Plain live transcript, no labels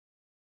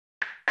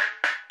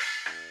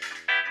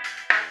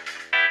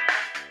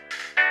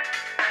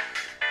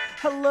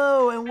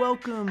Hello and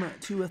welcome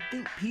to a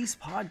Thinkpiece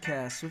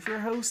podcast with your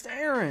host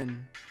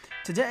Aaron.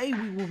 Today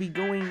we will be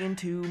going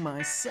into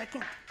my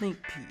second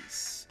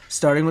Thinkpiece,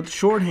 starting with the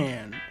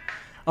shorthand.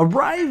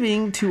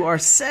 Arriving to our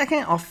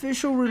second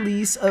official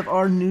release of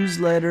our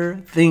newsletter,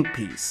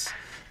 Thinkpiece.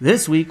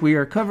 This week we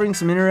are covering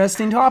some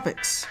interesting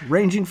topics,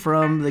 ranging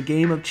from the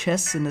game of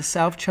chess in the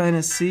South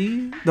China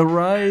Sea, the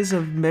rise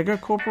of mega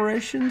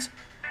corporations,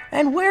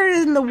 and where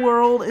in the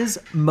world is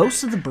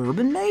most of the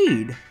bourbon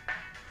made.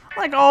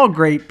 Like all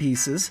great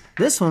pieces,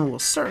 this one will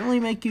certainly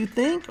make you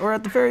think, or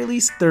at the very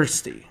least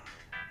thirsty.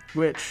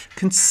 Which,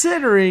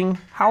 considering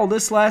how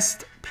this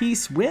last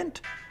piece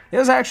went, it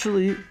was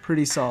actually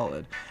pretty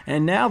solid.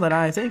 And now that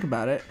I think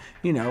about it,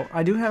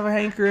 I do have a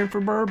hankering for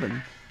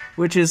bourbon,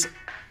 which is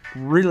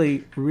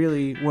really,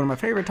 really one of my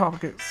favorite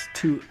topics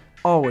to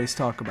always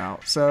talk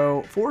about.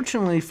 So,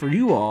 fortunately for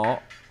you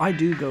all, I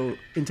do go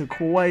into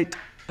quite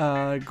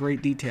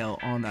great detail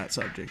on that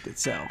subject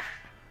itself.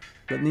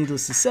 But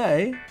needless to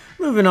say,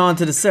 moving on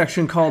to the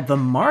section called The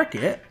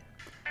Market,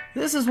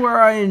 this is where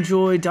I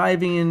enjoy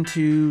diving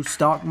into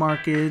stock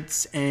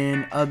markets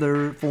and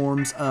other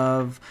forms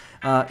of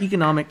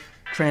economic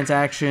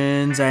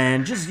transactions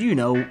and just,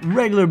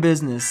 regular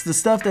business. The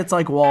stuff that's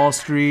like Wall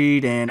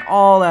Street and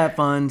all that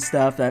fun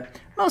stuff that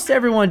most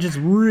everyone just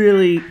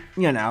really,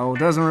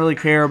 doesn't really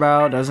care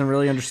about, doesn't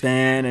really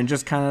understand, and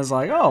just kind of is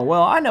like, oh,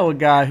 well, I know a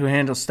guy who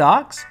handles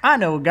stocks. I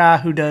know a guy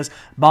who does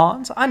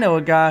bonds. I know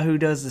a guy who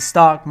does the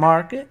stock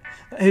market,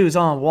 who's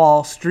on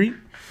Wall Street.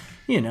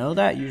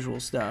 That usual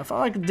stuff. I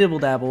like to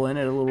dibble-dabble in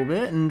it a little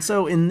bit, and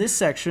so in this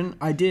section,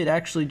 I did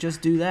actually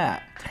just do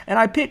that. And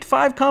I picked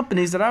 5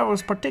 companies that I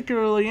was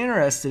particularly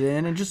interested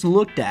in and just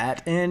looked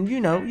at, and,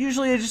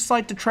 usually I just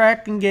like to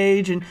track and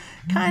gauge and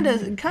kind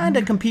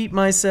of compete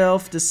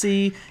myself to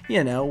see,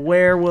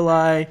 where will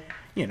I,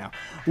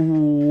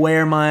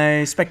 where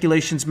my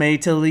speculations may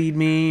to lead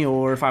me,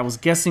 or if I was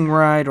guessing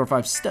right, or if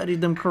I've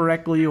studied them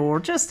correctly, or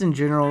just in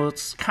general,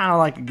 it's kind of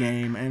like a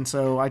game, and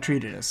so I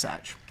treat it as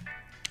such.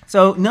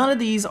 So none of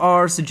these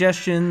are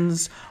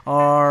suggestions,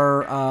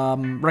 are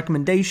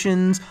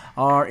recommendations,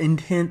 are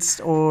intents,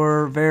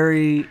 or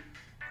very,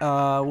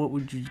 what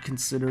would you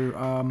consider,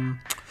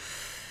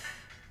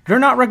 they're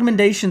not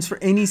recommendations for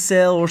any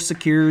sale or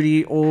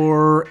security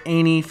or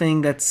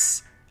anything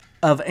that's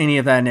of any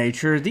of that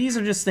nature. These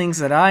are just things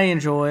that I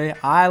enjoy,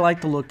 I like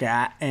to look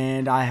at,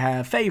 and I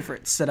have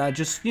favorites that I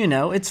just,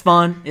 it's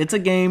fun, it's a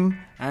game,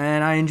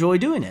 and I enjoy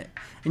doing it.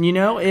 And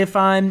if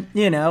I'm,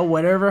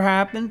 whatever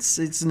happens,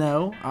 it's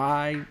no,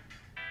 I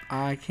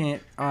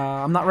can't,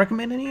 I'm not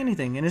recommending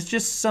anything. And it's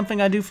just something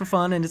I do for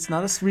fun, and it's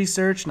not a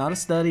research, not a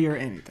study or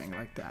anything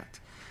like that.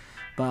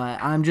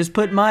 But I'm just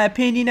putting my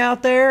opinion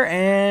out there,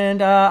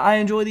 and I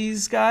enjoy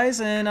these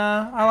guys, and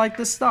I like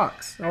the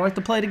stocks. I like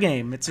to play the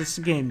game. It's just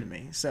a game to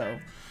me. So,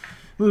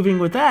 moving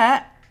with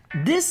that,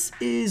 this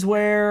is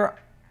where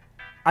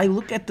I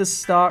look at the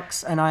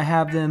stocks, and I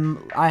have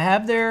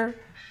their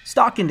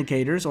stock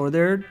indicators, or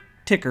their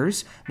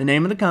tickers, the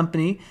name of the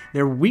company,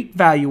 their week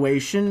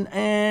valuation,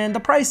 and the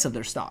price of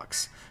their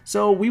stocks.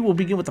 So we will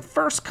begin with the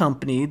first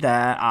company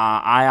that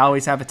I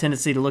always have a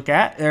tendency to look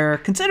at. They're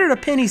considered a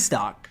penny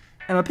stock.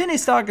 And a penny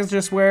stock is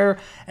just where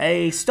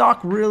a stock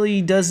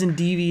really doesn't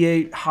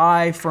deviate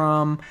high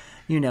from,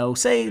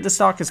 say the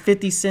stock is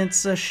 50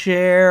 cents a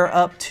share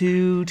up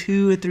to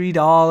 $2 or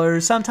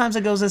 $3. Sometimes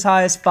it goes as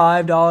high as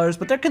 $5,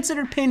 but they're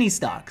considered penny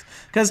stocks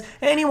because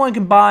anyone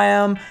can buy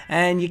them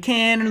and you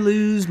can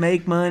lose,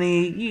 make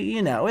money.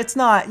 It's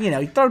not, you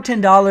throw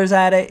 $10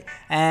 at it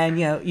and,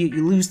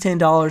 you lose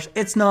 $10.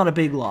 It's not a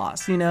big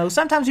loss.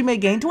 Sometimes you may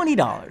gain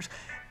 $20.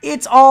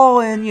 It's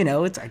all in,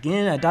 it's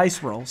again a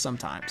dice roll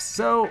sometimes.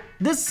 So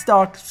this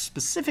stock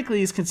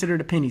specifically is considered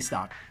a penny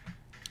stock.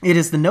 It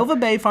is the Nova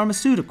Bay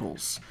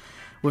Pharmaceuticals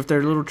with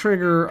their little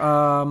trigger,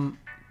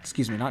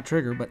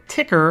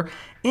 ticker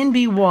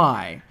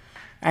NBY.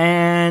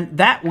 And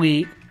that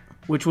week,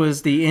 which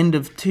was the end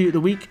of the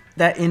week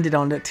that ended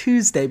on the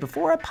Tuesday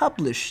before I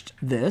published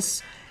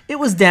this, it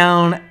was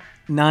down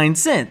 9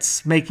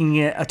 cents, making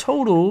it a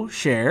total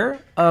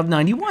share of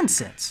 91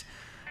 cents.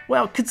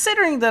 Well,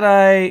 considering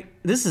that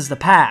this is the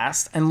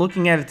past, and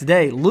looking at it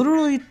today,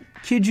 literally,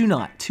 kid you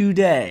not,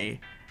 today,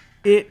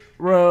 it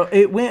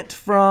went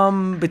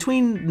from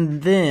between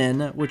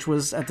then, which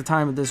was at the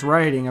time of this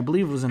writing, I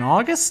believe it was in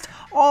August,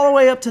 all the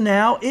way up to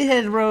now. It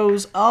had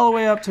rose all the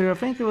way up to, I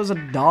think it was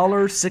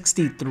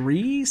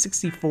 $1.63,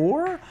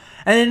 64, and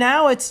then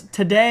now it's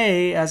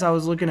today. As I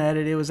was looking at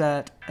it, it was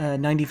at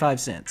 95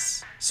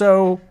 cents.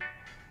 So,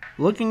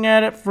 looking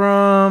at it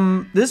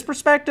from this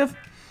perspective,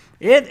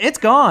 it's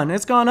gone.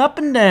 It's gone up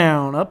and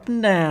down, up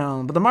and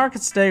down. But the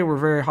markets today were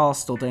very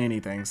hostile to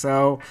anything.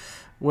 So,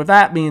 with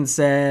that being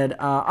said,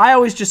 I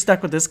always just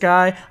stuck with this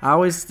guy. I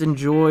always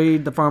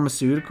enjoyed the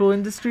pharmaceutical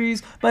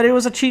industries, but it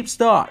was a cheap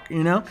stock,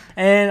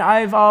 And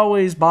I've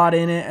always bought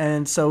in it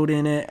and sold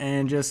in it,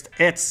 and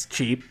it's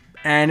cheap.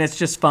 And it's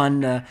just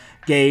fun to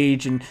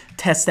gauge and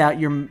test out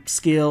your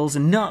skills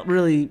and not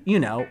really,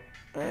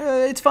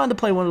 it's fun to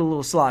play one of the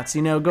little slots.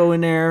 Go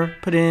in there,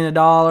 put in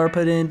 $1,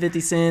 put in 50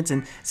 cents,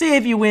 and see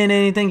if you win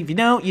anything. If you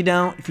don't, you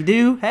don't. If you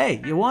do,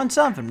 hey, you won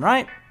something,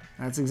 right?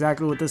 That's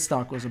exactly what this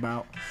stock was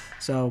about.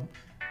 So,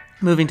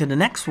 moving to the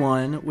next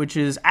one, which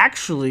is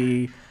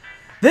actually,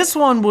 this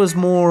one was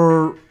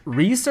more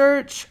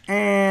research,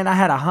 and I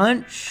had a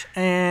hunch,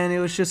 and it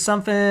was just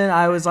something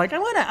I was like,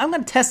 I'm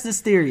gonna test this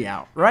theory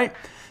out, right?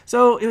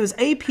 So it was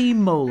AP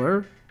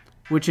Moller,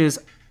 which is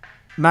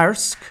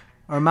Maersk,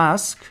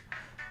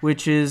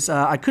 which is,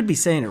 I could be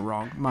saying it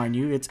wrong, mind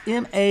you. It's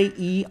Maersk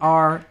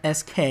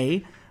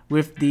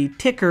with the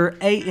ticker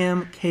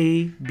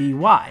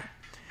AMKBY.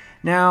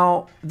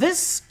 Now,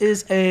 this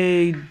is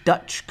a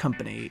Dutch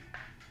company.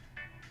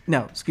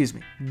 No, excuse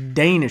me,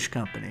 Danish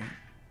company.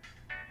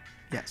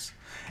 Yes.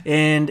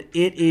 And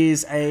it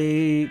is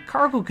a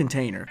cargo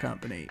container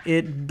company.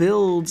 It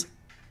builds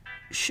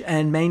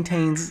and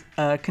maintains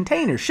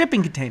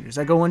shipping containers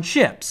that go on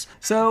ships.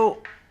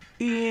 So,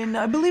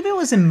 I believe it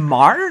was in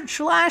March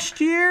last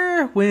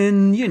year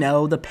when,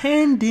 the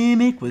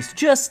pandemic was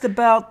just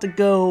about to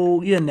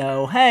go,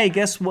 hey,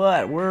 guess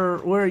what?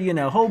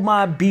 We're hold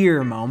my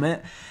beer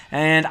moment.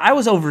 And I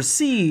was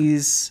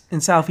overseas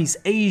in Southeast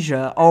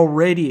Asia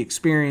already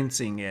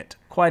experiencing it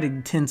quite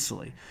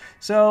intensely.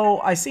 So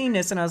I seen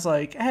this and I was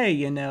like,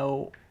 hey, I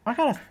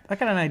got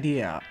an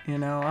idea,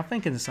 I'm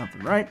thinking of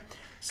something, right?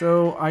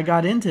 So I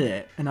got into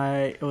it and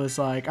I was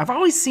like, I've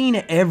always seen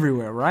it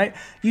everywhere, right?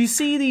 You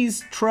see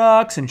these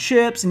trucks and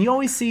ships and you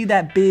always see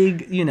that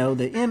big, the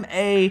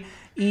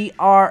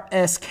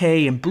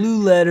Maersk in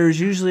blue letters,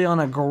 usually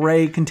on a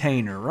gray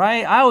container,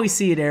 right? I always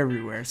see it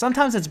everywhere.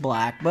 Sometimes it's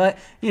black, but,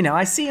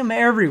 I see them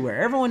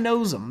everywhere. Everyone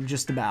knows them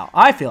just about.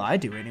 I feel I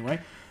do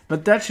anyway.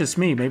 But that's just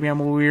me. Maybe I'm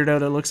a weirdo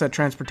that looks at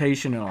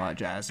transportation and all that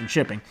jazz and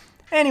shipping.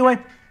 Anyway,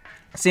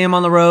 see him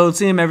on the road,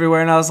 see him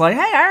everywhere, and I was like,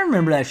 hey, I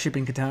remember that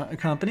shipping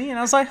company. And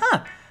I was like,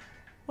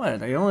 what, are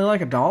they only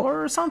like $1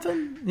 or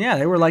something? Yeah,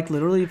 they were like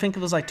literally, I think it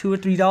was like $2 or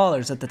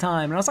 $3 at the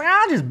time. And I was like,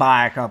 I'll just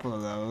buy a couple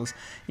of those,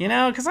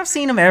 because I've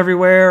seen them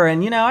everywhere.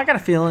 And, I got a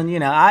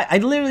feeling, I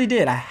literally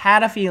did. I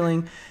had a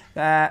feeling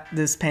that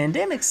this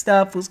pandemic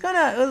stuff was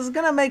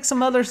gonna make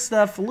some other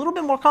stuff a little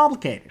bit more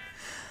complicated.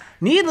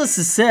 Needless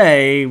to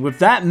say, with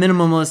that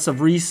minimalist of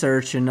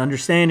research and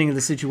understanding of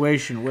the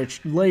situation, which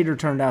later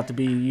turned out to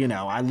be,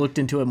 I looked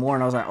into it more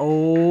and I was like,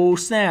 oh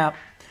snap,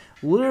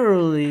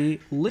 literally,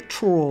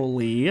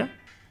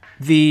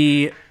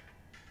 the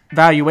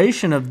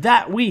valuation of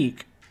that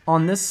week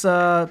on this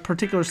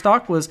particular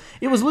stock was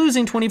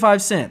losing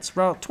 25 cents,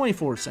 about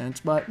 24 cents,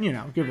 but,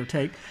 give or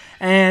take,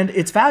 and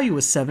its value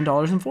was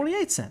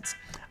 $7.48.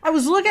 I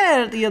was looking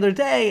at it the other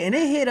day, and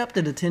it hit up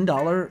to the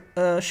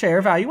 $10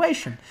 share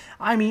valuation.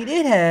 I mean,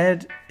 it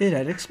had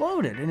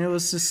exploded, and it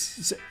was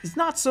just, it's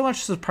not so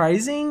much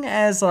surprising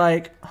as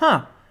like,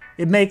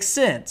 it makes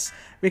sense,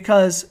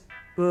 because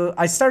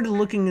I started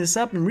looking this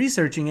up and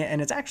researching it,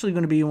 and it's actually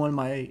going to be one of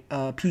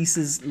my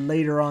pieces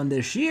later on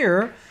this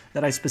year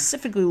that I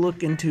specifically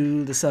look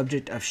into the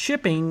subject of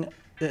shipping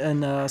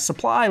and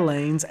supply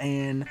lanes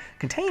and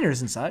containers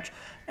and such.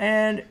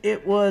 And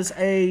it was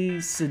a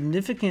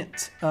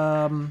significant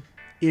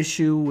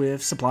issue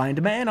with supply and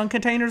demand on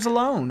containers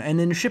alone. And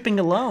then shipping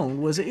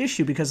alone was an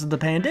issue because of the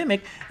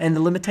pandemic and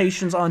the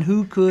limitations on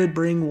who could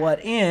bring what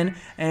in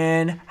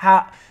and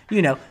how,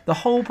 the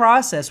whole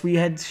process. We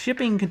had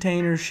shipping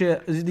containers,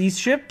 these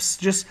ships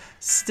just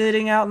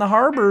sitting out in the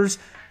harbors,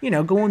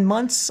 going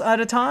months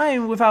at a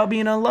time without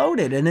being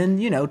unloaded. And then,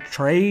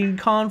 trade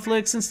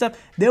conflicts and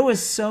stuff. There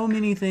was so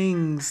many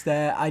things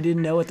that I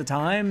didn't know at the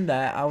time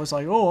that I was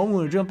like, oh, I'm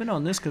going to jump in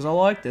on this because I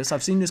like this.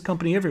 I've seen this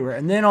company everywhere.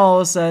 And then all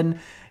of a sudden,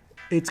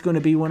 it's going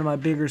to be one of my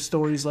bigger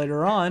stories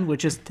later on,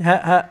 which is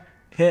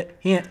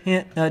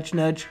hint, nudge,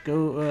 nudge,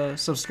 go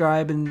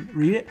subscribe and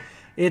read it.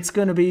 It's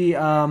going to be,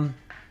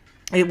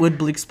 it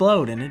would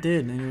explode, and it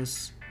did. And it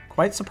was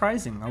quite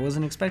surprising. I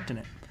wasn't expecting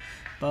it.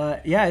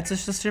 But yeah, it's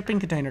just a shipping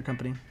container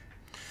company.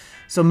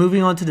 So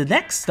moving on to the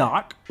next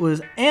stock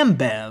was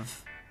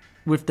Ambev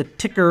with the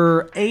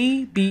ticker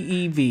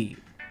ABEV.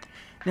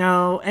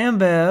 Now,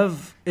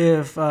 Ambev,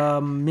 if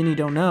many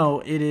don't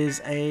know, it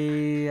is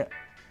a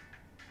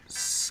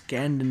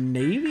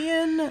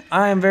Scandinavian?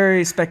 I am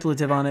very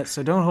speculative on it,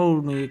 so don't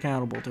hold me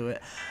accountable to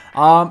it.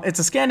 It's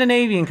a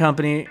Scandinavian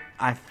company,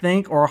 I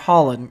think, or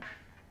Holland.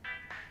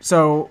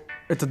 So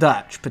it's a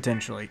Dutch,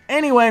 potentially.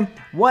 Anyway,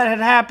 what had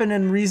happened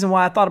and the reason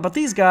why I thought about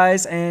these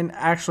guys and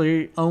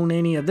actually own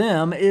any of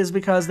them is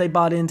because they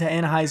bought into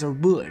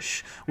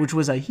Anheuser-Busch, which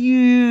was a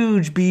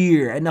huge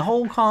beer. And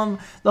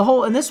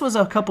and this was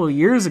a couple of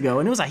years ago,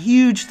 and it was a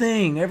huge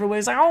thing.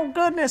 Everybody's like, oh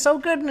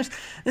goodness.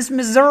 This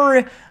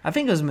Missouri, I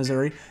think it was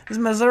Missouri, this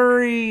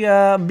Missouri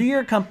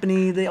beer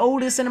company, the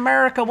oldest in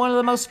America, one of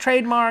the most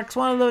trademarks,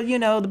 one of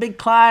the, the big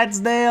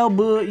Clydesdale,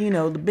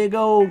 the big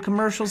old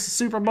commercials,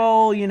 Super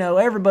Bowl,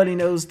 everybody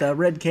knows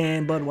the red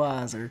can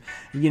Budweiser,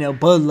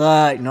 Bud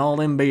Light and all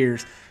them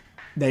beers.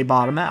 They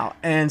bought them out,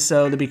 and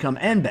so they become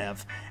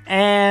Ambev.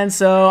 And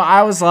so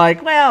I was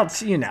like, well,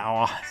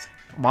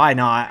 why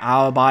not?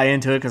 I'll buy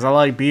into it because I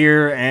like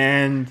beer,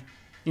 and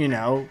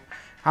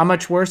how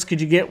much worse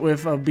could you get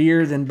with a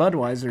beer than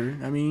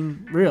Budweiser? I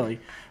mean, really.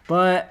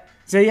 But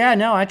so yeah,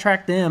 no, I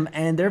tracked them,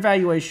 and their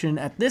valuation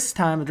at this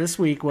time of this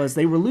week was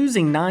they were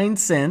losing 9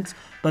 cents,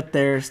 but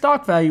their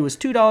stock value was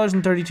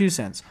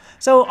 $2.32.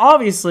 So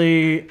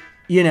obviously,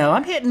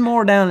 I'm hitting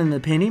more down in the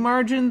penny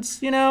margins,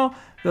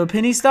 the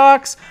penny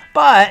stocks.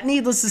 But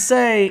needless to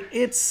say,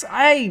 it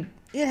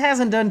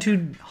hasn't done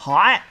too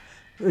hot,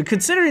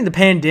 considering the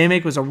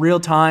pandemic was a real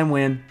time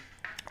when,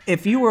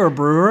 if you were a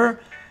brewer,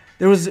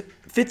 there was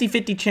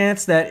 50-50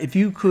 chance that if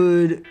you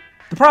could.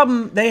 The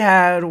problem they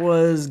had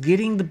was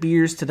getting the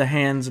beers to the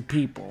hands of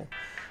people.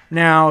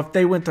 Now, if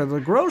they went to the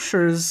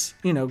grocers,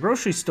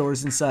 grocery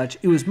stores and such,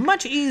 it was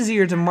much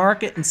easier to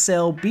market and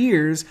sell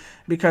beers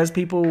because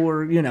people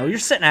were, you're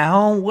sitting at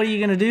home. What are you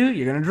going to do?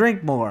 You're going to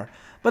drink more.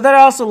 But that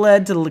also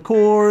led to the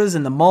liqueurs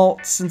and the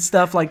malts and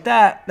stuff like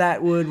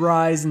that would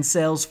rise in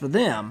sales for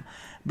them.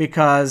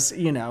 Because,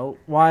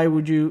 why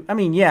would you? I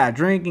mean, yeah,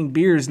 drinking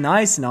beer is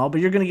nice and all,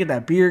 but you're going to get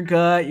that beer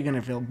gut. You're going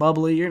to feel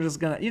bubbly. You're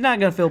not going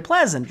to feel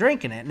pleasant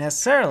drinking it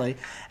necessarily.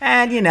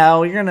 And, you're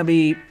going to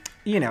be,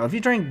 if you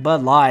drink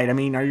Bud Light, I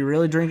mean, are you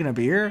really drinking a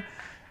beer?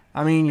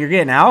 I mean, you're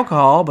getting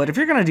alcohol, but if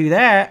you're going to do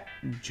that,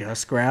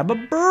 just grab a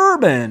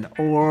bourbon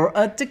or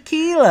a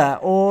tequila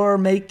or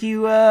make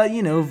you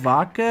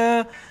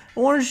vodka,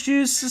 orange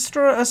juice,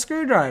 a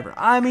screwdriver.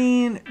 I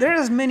mean,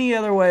 there's many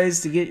other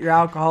ways to get your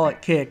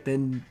alcoholic kick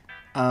than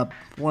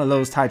one of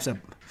those types of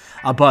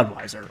a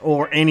Budweiser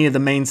or any of the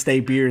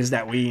mainstay beers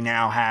that we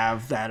now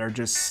have that are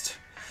just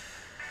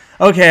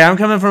okay. I'm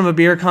coming from a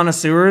beer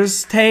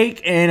connoisseur's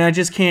take, and I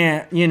just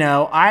can't.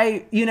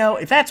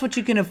 If that's what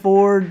you can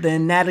afford,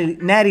 then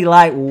Natty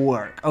Light will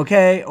work,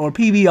 okay, or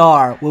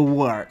PBR will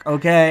work,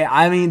 okay.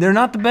 I mean, they're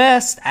not the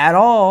best at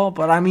all,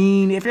 but I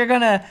mean, if you're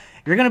gonna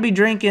be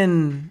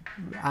drinking,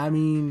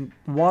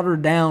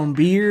 watered down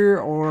beer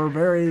or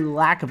very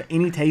lack of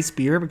any taste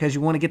beer because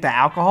you want to get the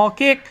alcohol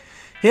kick,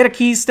 hit a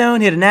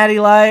Keystone, hit a Natty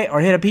Light, or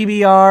hit a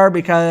PBR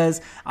because,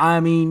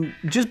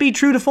 just be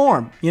true to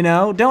form,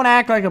 Don't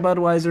act like a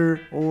Budweiser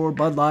or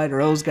Bud Light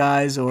or those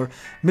guys or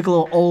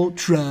Michelob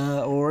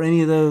Ultra or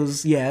any of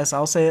those. Yes,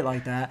 I'll say it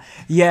like that.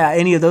 Yeah,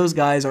 any of those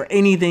guys or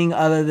anything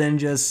other than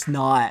just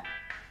not,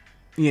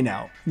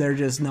 they're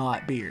just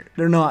not beer.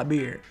 They're not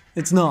beer.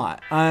 It's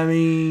not.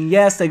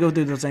 Yes, they go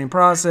through the same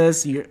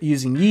process. You're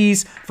using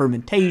yeast,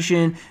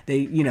 fermentation.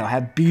 They,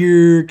 have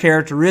beer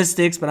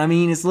characteristics. But,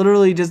 it's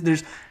literally just,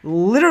 there's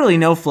literally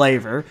no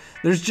flavor.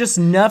 There's just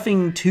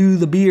nothing to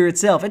the beer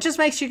itself. It just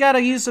makes you got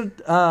to use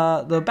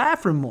the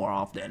bathroom more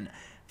often.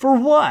 For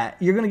what?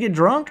 You're going to get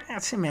drunk?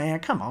 Man,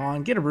 come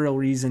on. Get a real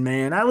reason,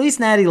 man. At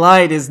least Natty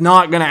Light is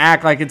not going to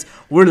act like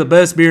we're the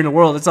best beer in the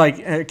world. It's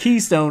like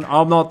Keystone,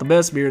 I'm not the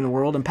best beer in the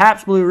world. And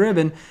Pabst Blue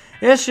Ribbon,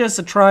 it's just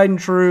a tried and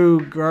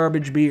true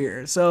garbage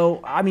beer.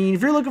 So,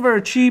 if you're looking for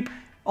a cheap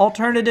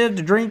alternative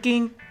to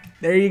drinking,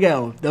 there you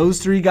go.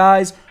 Those three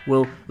guys,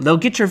 they'll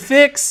get your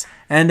fix,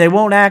 and they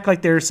won't act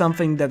like they're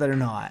something that they're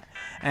not.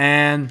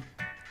 And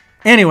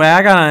anyway,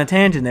 I got on a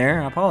tangent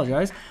there. I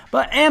apologize.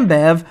 But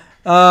Ambev,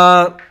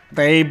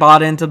 they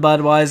bought into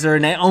Budweiser,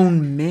 and they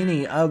own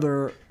many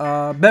other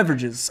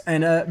beverages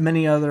and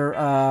many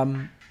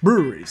other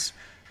breweries.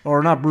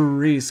 Or not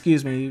breweries,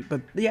 excuse me. But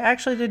yeah,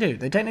 actually they do.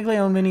 They technically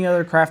own many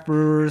other craft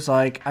brewers.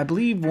 Like, I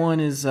believe one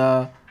is,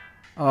 it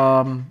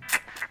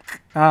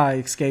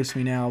escapes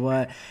me now.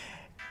 But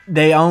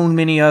they own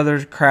many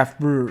other craft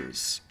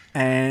brewers.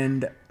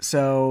 And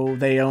so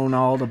they own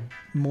all the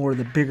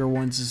bigger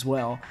ones as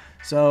well.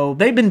 So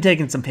they've been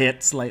taking some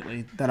hits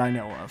lately that I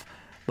know of.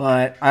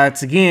 But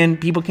it's again,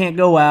 people can't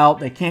go out,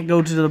 they can't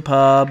go to the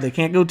pub, they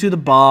can't go to the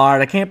bar,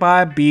 they can't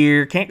buy a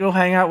beer, can't go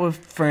hang out with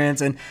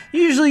friends. And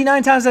usually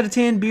 9 times out of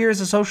 10, beer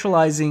is a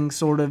socializing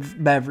sort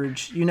of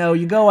beverage.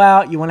 You go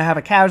out, you want to have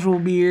a casual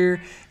beer,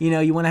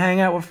 you want to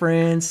hang out with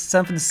friends,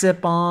 something to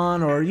sip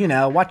on, or,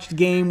 watch the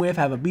game with,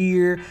 have a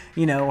beer,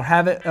 or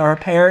have it, or a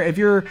pair. If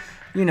you're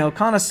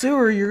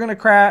connoisseur, you're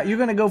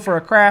gonna go for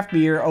a craft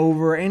beer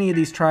over any of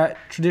these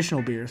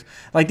traditional beers.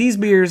 Like, these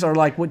beers are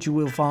like what you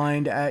will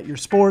find at your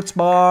sports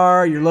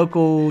bar, your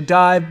local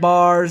dive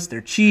bars. They're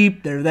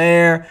cheap, they're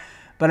there.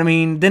 But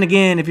then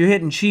again, if you're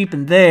hitting cheap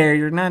and there,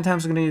 you're 9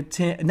 times out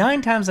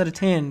of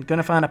 10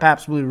 gonna find a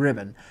Pabst Blue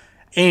Ribbon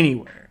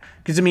anywhere.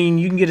 Because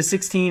you can get a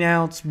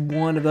 16-ounce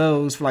one of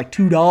those for like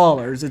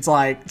 $2. It's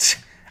like,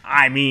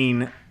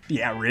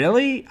 yeah,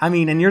 really?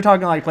 And you're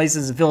talking like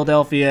places in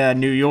Philadelphia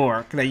and New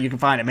York that you can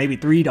find at maybe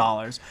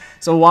 $3.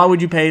 So why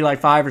would you pay like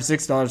 $5 or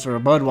 $6 for a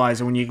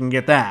Budweiser when you can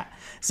get that?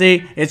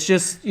 See, it's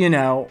just,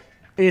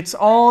 it's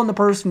all in the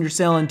person you're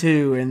selling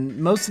to. And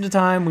most of the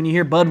time when you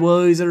hear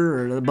Budweiser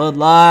or the Bud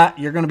Light,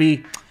 you're going to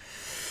be,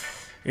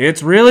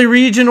 it's really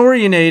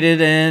region-oriented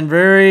and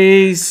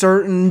very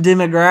certain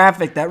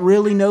demographic that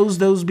really knows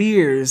those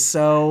beers.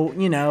 So,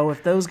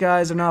 if those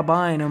guys are not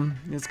buying them,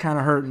 it's kind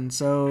of hurting.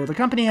 So, the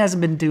company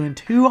hasn't been doing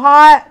too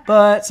hot,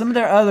 but some of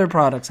their other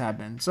products have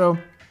been. So,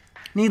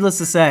 needless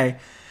to say,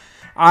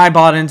 I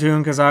bought into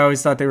them because I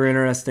always thought they were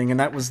interesting, and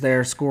that was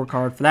their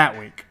scorecard for that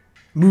week.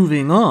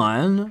 Moving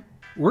on,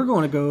 we're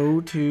going to go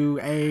to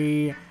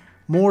a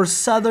more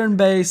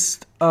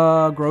southern-based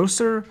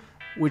grocer,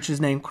 which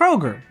is named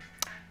Kroger.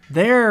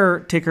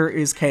 Their ticker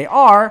is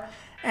KR,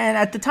 and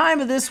at the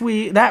time of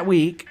that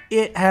week,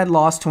 it had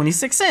lost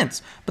 26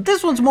 cents. But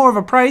this one's more of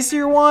a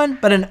pricier one,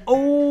 but an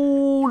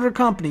older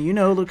company. You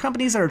know, the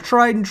companies that are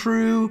tried and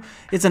true.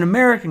 It's an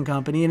American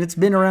company, and it's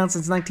been around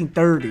since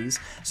 1930s.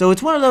 So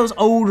it's one of those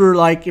older,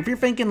 like, if you're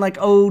thinking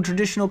like old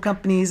traditional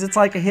companies, it's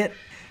like a hit.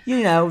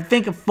 You know,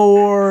 think of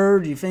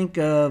Ford, you think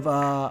of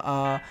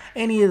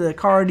any of the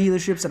car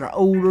dealerships that are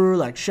older,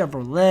 like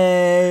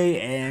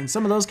Chevrolet, and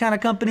some of those kind of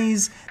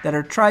companies that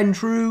are tried and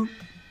true.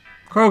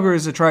 Kroger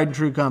is a tried and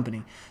true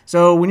company.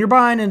 So when you're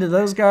buying into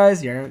those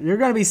guys, you're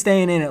going to be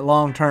staying in it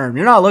long term.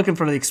 You're not looking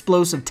for the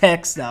explosive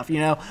tech stuff, you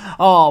know.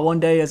 Oh, one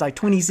day it's like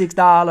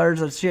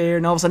 $26 a share,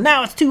 and all of a sudden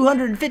now it's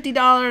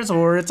 $250,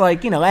 or it's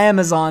like, you know,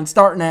 Amazon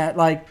starting at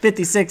like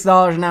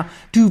 $56 and now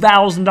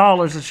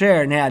 $2,000 a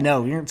share. Now,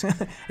 no,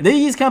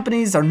 these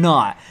companies are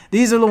not.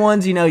 These are the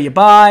ones, you know, you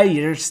buy,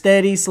 you're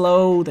steady,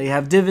 slow, they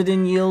have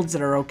dividend yields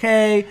that are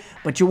okay,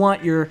 but you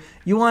want to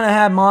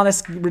have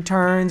modest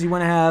returns, you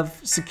want to have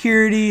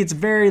security. It's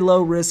very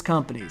low risk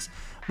companies.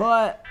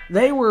 But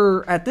they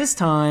were, at this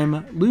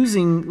time,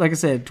 losing, like I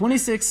said,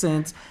 26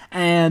 cents,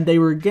 and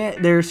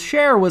their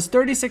share was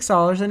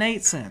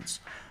 $36.08,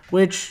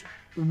 which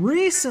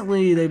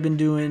recently they've been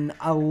doing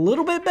a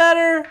little bit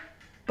better,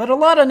 but a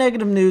lot of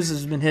negative news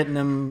has been hitting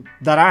them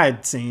that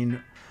I'd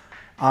seen.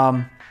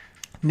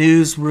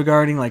 News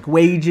regarding like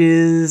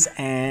wages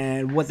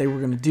and what they were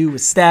going to do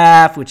with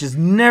staff, which is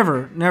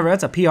never,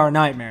 that's a PR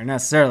nightmare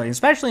necessarily,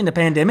 especially in the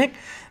pandemic.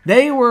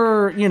 They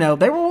were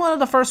one of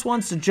the first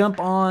ones to jump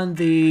on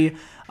the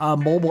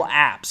mobile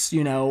apps,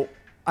 you know,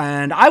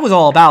 and I was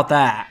all about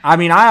that. I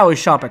mean, I always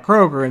shop at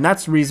Kroger, and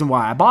that's the reason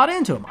why I bought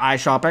into them. I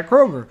shop at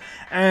Kroger,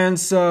 and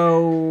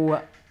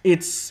so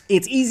it's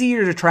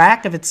easier to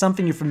track if it's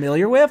something you're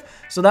familiar with.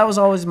 So that was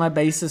always my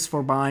basis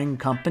for buying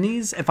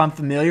companies. If I'm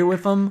familiar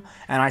with them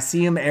and I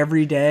see them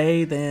every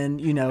day, then,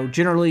 you know,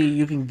 generally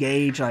you can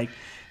gauge, like,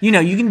 you know,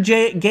 you can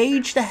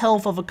gauge the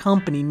health of a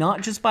company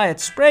not just by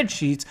its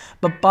spreadsheets,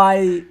 but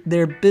by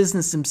their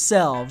business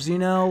themselves. You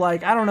know,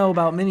 like, I don't know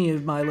about many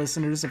of my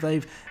listeners if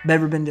they've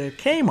ever been to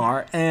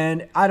Kmart,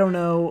 and I don't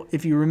know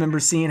if you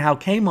remember seeing how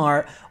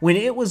Kmart, when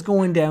it was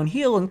going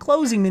downhill and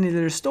closing many of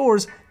their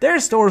stores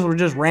were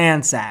just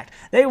ransacked.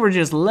 They were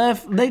just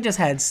left, they just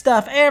had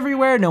stuff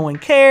everywhere, no one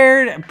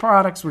cared,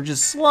 products were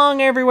just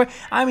slung everywhere.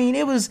 I mean,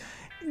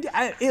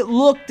 it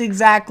looked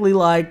exactly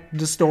like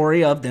the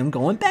story of them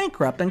going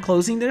bankrupt and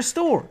closing their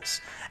stores.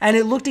 And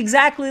it looked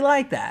exactly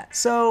like that.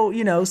 So,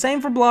 you know,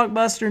 same for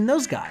Blockbuster and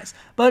those guys.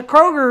 But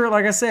Kroger,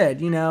 like I said,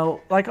 you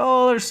know, like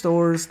all their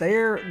stores,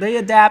 they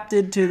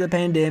adapted to the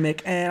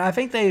pandemic. And I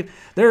think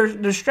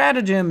their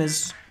stratagem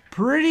is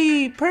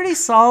pretty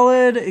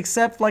solid,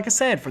 except, like I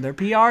said, for their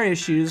PR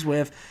issues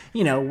with,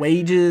 you know,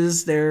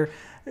 wages. They're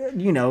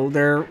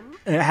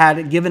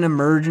had given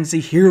emergency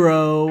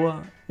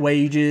hero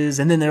wages,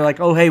 and then they're like,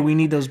 oh, hey, we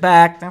need those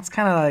back. That's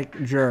kind of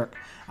like jerk.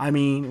 I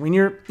mean, when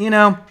you're, you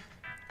know,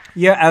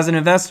 yeah, as an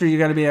investor, you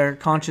got to be a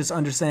conscious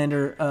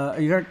understander.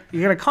 You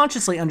got to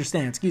consciously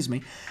understand,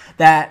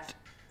 that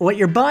what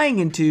you're buying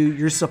into,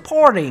 you're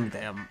supporting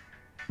them,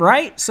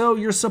 right? So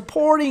you're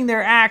supporting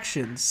their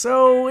actions.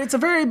 So it's a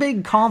very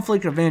big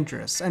conflict of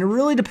interest, and it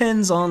really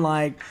depends on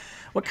like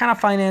what kind of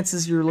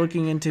finances you're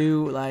looking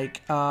into,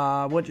 like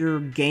what your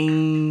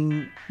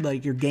game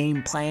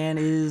plan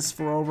is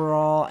for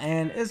overall,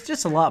 and it's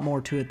just a lot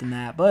more to it than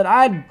that. But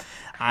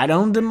I'd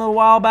owned them a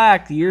while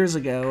back, years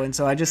ago, and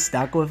so I just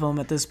stuck with them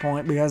at this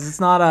point because it's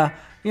not a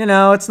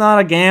gamble.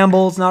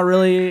 It's not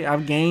really,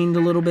 I've gained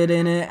a little bit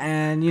in it,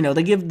 and, you know,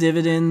 they give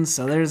dividends,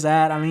 so there's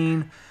that. I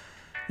mean,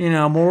 you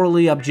know,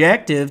 morally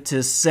objective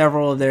to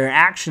several of their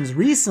actions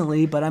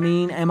recently, but I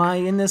mean, am I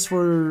in this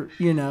for,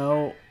 you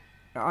know,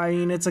 I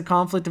mean, it's a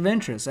conflict of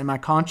interest. Am I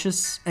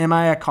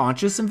a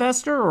conscious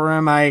investor, or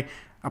am I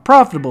a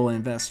profitable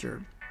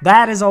investor?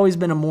 That has always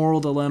been a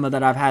moral dilemma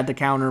that I've had to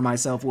counter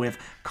myself with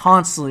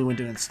constantly when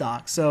doing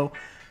stocks. So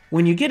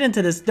when you get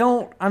into this,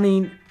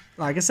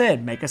 like I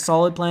said, make a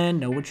solid plan,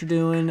 know what you're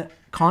doing,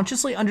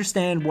 consciously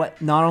understand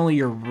what not only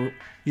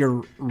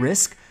your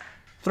risk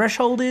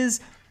threshold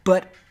is,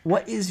 but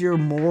what is your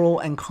moral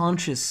and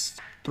conscious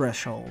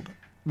threshold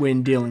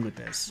when dealing with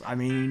this. I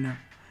mean,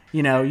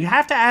 you know, you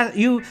have to ask,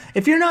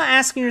 if you're not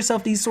asking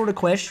yourself these sort of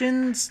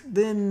questions,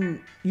 then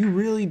you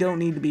really don't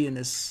need to be in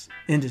this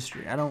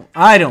industry.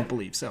 I don't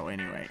believe so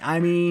anyway.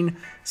 I mean,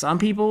 some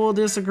people will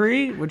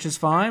disagree, which is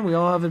fine. We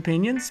all have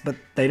opinions, but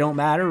they don't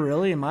matter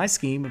really in my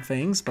scheme of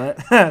things.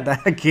 But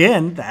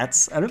again,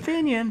 that's an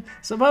opinion,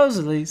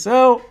 supposedly.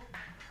 So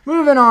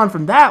moving on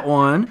from that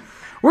one,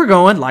 we're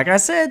going, like I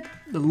said,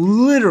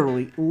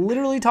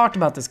 literally talked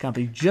about this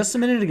company just a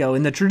minute ago.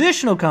 In the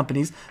traditional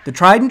companies, the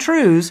tried and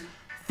trues,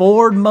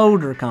 Ford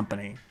Motor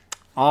Company,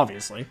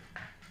 obviously,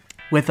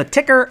 with a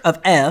ticker of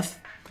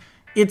F.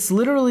 It's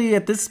literally,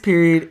 at this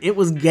period, it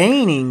was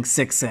gaining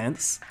 6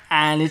 cents,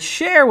 and its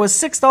share was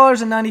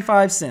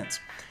 $6.95.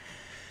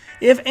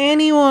 If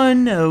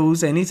anyone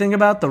knows anything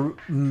about the,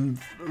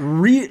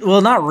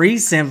 not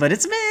recent, but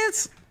it's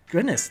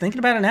goodness, thinking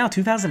about it now,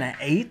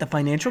 2008, the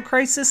financial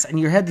crisis, and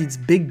you had these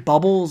big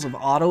bubbles of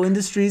auto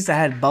industries that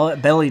had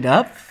bellied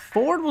up.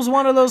 Ford was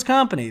one of those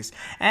companies,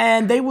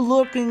 and they were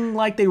looking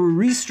like they were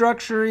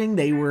restructuring.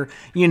 They were,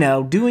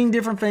 doing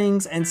different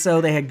things, and so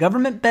they had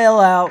government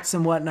bailouts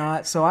and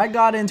whatnot. So I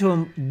got into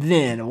them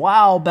then, a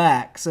while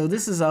back. So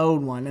this is an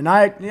old one, and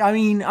I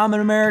mean, I'm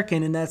an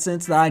American in that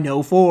sense that I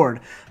know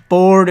Ford.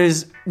 Ford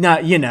is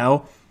not,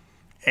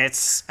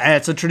 it's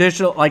a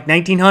traditional, like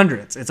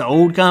 1900s. It's an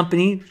old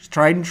company, it's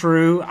tried and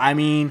true. I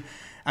mean,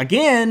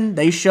 again,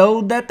 they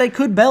showed that they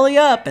could belly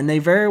up, and they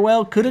very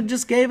well could have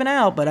just given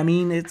out. But I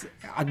mean, it's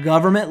a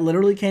government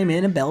literally came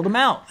in and bailed them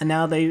out. And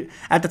now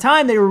at the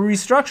time, they were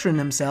restructuring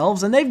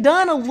themselves, and they've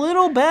done a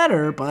little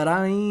better. But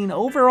I mean,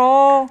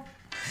 overall,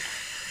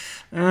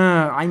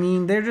 they're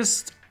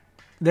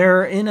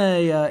in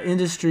a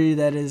industry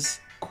that is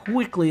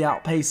quickly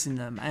outpacing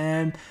them.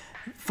 And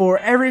for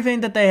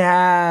everything that they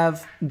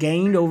have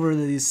gained over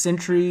these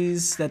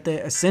centuries,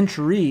 a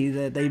century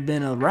that they've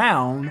been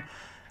around,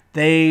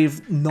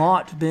 they've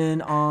not been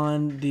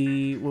on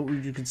what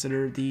would you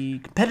consider the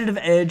competitive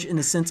edge in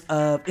the sense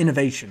of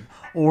innovation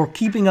or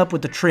keeping up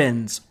with the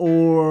trends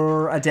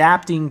or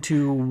adapting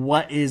to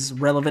what is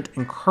relevant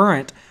and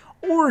current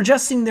or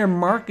adjusting their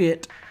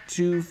market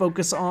to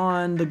focus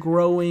on the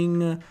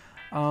growing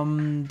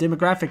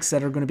demographics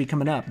that are going to be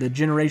coming up, the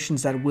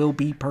generations that will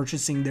be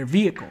purchasing their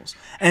vehicles.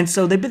 And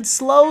so they've been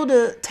slow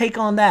to take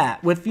on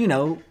that with,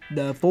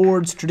 the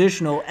Ford's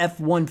traditional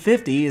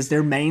F-150 is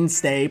their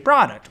mainstay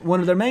product, one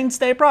of their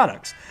mainstay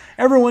products.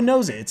 Everyone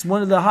knows it. It's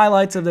one of the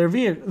highlights of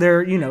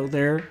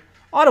their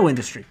auto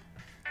industry.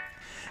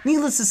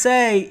 Needless to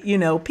say,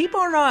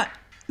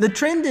 the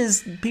trend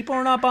is people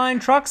are not buying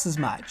trucks as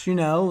much,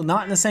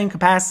 not in the same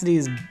capacity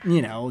as,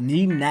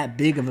 needing that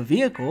big of a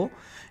vehicle.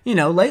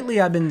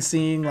 Lately I've been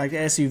seeing like the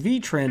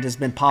SUV trend has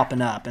been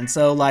popping up. And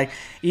so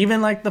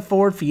even the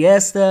Ford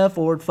Fiesta,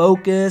 Ford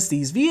Focus,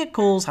 these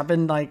vehicles have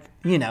been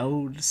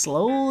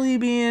slowly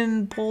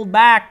being pulled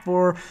back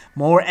for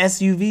more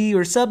SUV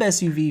or sub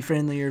SUV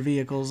friendlier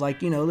vehicles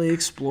the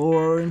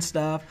Explorer and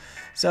stuff.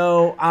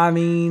 So, I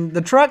mean,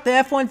 the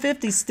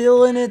F-150 is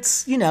still in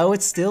its,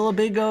 it's still a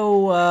big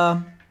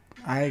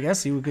I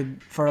guess you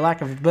could, for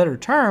lack of a better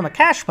term, a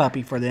cash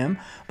puppy for them.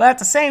 But at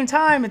the same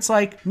time, it's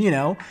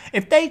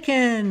if they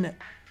can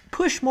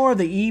push more of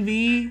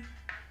the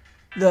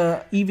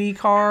EV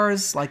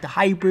cars, like the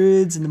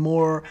hybrids and the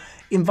more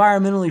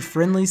environmentally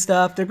friendly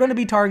stuff, they're going to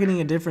be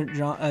targeting a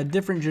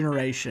different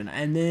generation.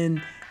 And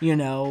then,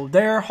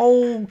 their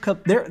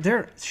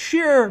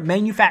sheer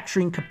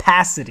manufacturing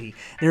capacity,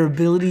 their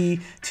ability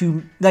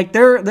to,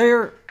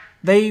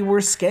 they were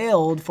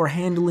scaled for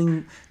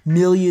handling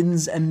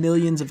millions and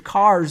millions of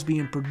cars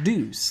being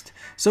produced.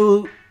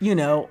 So,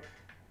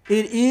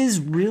 it's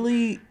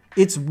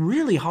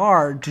really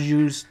hard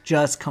to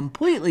just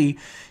completely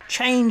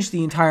change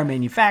the entire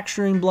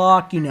manufacturing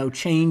block,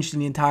 change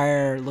the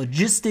entire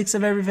logistics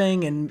of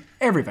everything and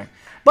everything.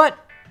 But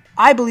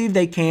I believe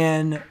they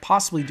can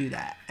possibly do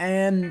that.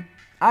 And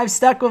I've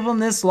stuck with them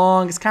this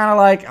long. It's kind of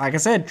like I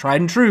said,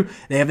 tried and true.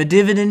 They have a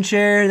dividend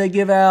share they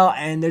give out,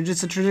 and they're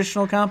just a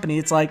traditional company.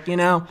 It's I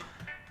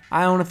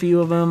own a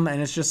few of them,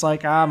 and it's just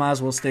I might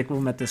as well stick with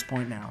them at this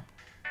point now.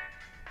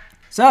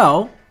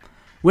 So,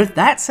 with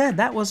that said,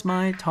 that was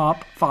my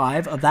top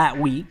 5 of that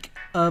week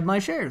of my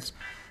shares.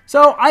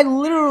 So, I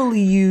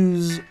literally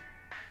use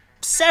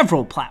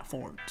several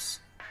platforms.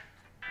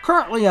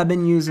 Currently, I've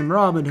been using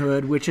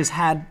Robinhood, which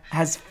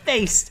has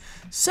faced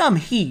some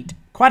heat.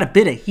 Quite a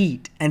bit of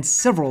heat and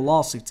several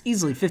lawsuits,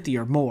 easily 50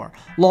 or more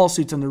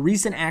lawsuits on the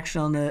recent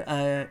action on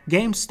the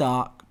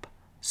GameStop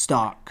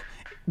stock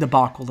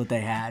debacle that they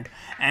had.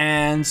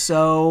 And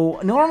so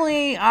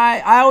normally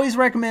I always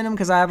recommend them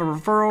because I have a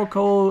referral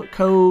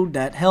code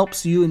that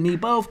helps you and me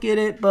both get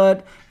it.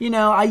 But,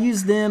 I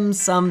use them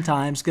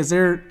sometimes because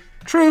their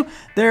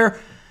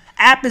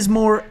app is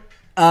more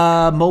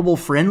mobile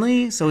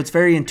friendly, so it's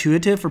very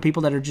intuitive for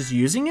people that are just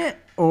using it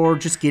or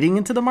just getting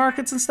into the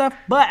markets and stuff.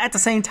 But at the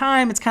same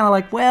time, it's kind of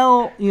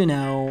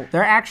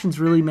their actions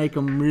really make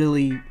them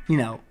really,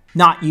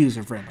 not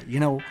user friendly.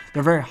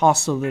 They're very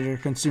hostile to their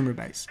consumer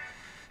base.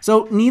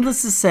 So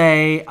needless to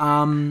say,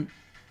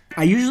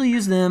 I usually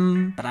use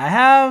them, but I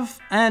have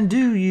and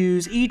do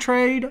use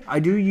E-Trade. I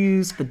do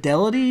use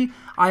Fidelity.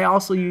 I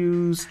also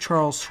use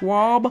Charles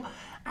Schwab.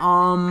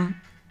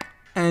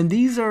 And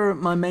these are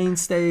my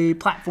mainstay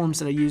platforms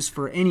that I use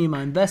for any of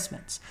my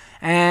investments.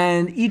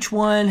 And each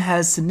one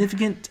has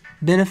significant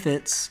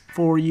benefits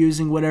for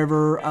using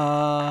whatever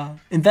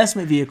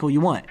investment vehicle you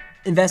want.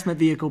 Investment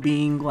vehicle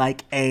being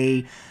like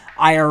a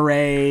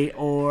IRA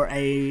or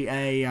a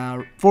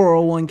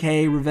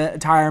 401k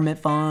retirement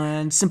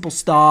fund, simple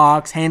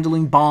stocks,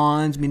 handling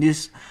bonds,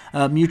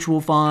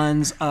 mutual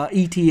funds,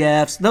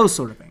 ETFs, those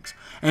sort of things.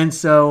 And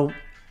so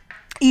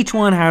each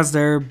one has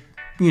their,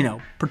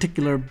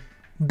 particular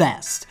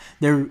best,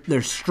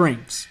 their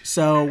strengths.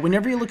 So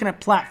whenever you're looking at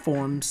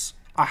platforms,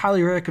 I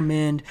highly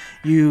recommend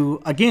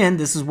you, again,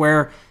 this is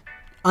where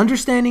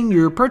Understanding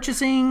your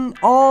purchasing,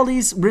 all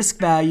these risk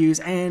values,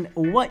 and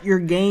what your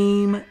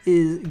game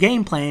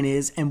plan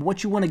is, and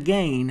what you want to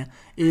gain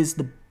is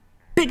the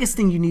biggest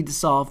thing you need to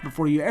solve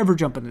before you ever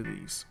jump into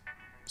these.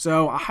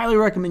 So I highly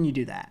recommend you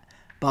do that.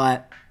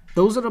 But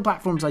those are the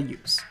platforms I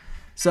use.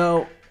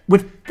 So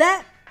with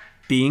that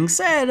being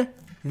said,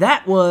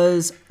 that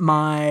was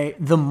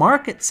the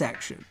market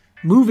section.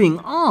 Moving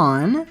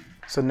on.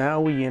 So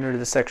now we enter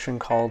the section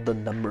called the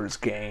numbers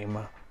game,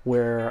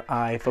 where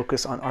I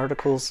focus on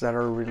articles that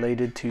are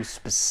related to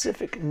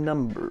specific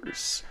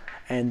numbers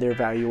and their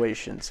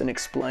valuations and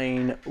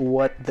explain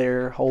what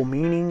their whole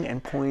meaning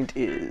and point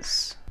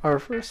is. Our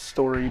first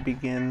story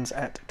begins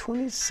at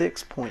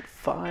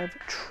 $26.5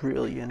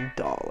 trillion,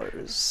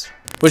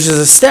 which is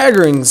a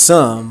staggering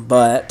sum,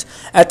 but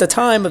at the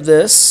time of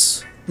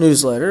this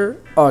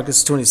newsletter,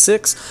 August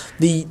 26th,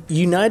 the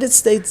United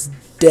States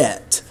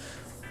debt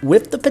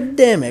with the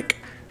pandemic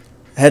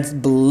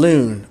had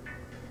ballooned.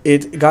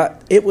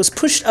 It was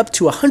pushed up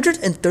to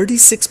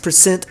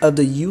 136% of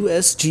the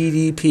U.S.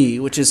 GDP,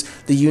 which is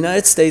the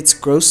United States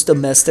gross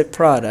domestic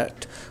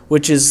product,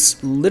 which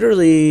is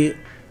literally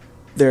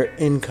their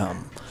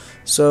income.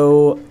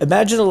 So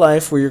imagine a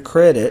life where your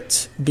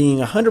credit being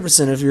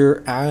 100% of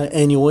your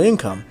annual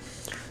income.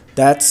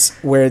 That's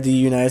where the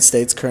United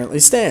States currently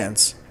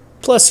stands.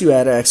 Plus you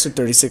add an extra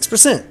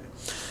 36%.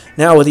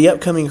 Now, with the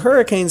upcoming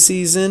hurricane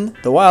season,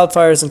 the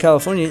wildfires in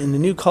California, and the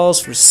new calls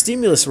for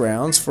stimulus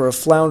rounds for a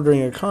floundering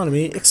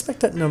economy,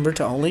 expect that number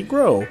to only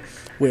grow.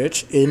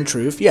 Which, in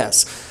truth,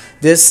 yes.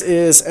 This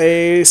is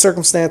a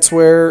circumstance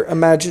where,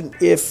 imagine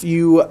if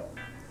you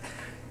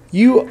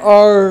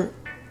are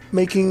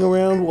making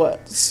around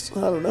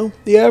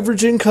the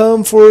average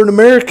income for an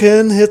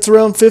American hits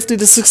around $50,000 to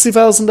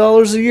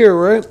 $60,000 a year,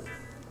 right?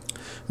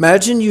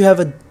 Imagine you have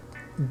a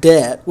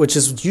debt, which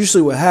is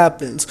usually what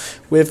happens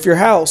with your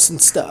house and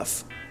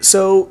stuff.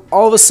 So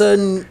all of a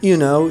sudden, you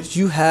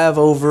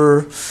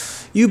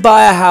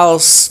buy a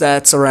house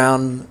that's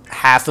around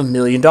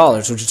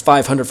 $500,000, which is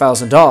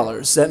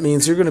 $500,000. That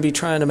means you're going to be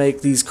trying to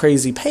make these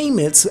crazy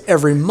payments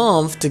every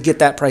month to get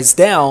that price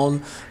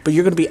down, but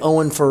you're going to be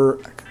owing for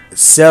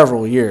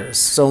several years.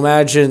 So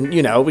imagine,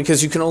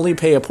 because you can only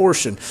pay a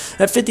portion.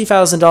 That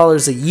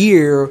 $50,000 a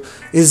year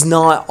is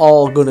not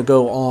all going to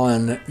go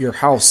on your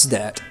house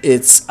debt.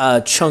 It's a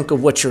chunk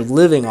of what you're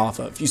living off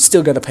of. You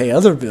still got to pay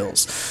other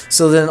bills.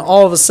 So then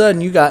all of a sudden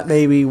you got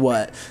maybe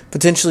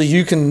potentially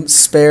you can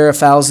spare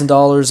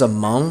 $1,000 a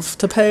month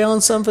to pay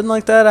on something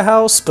like that, a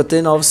house, but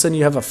then all of a sudden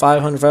you have a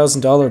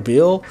 $500,000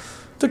 bill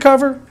to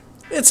cover.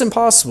 It's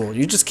impossible.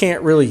 You just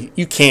can't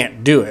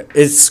do it.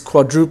 It's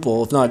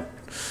quadruple, if not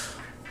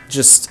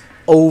just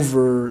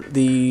over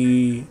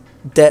the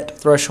debt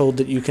threshold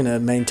that you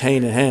can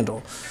maintain and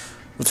handle.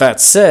 With that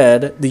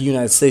said, the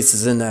United States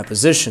is in that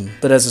position.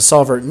 But as a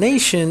sovereign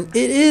nation,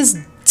 it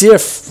is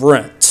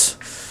different.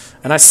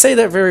 And I say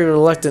that very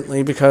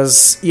reluctantly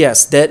because,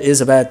 yes, debt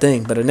is a bad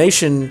thing. But a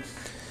nation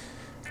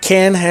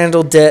can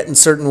handle debt in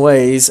certain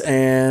ways.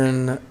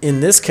 And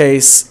in this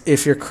case,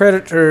 if your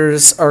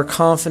creditors are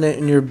confident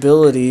in your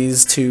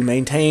abilities to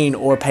maintain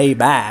or pay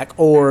back,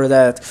 or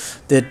that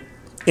the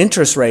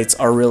interest rates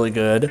are really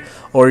good,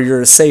 or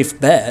you're a safe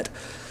bet,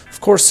 of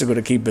course they're going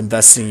to keep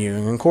investing in you,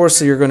 and of course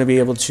you're going to be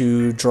able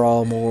to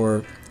draw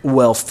more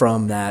wealth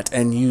from that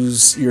and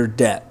use your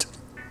debt.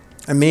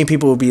 And many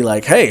people will be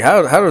like, hey,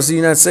 how does the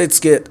United States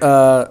get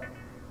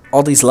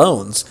all these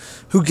loans?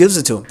 Who gives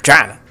it to them?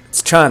 China.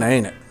 It's China,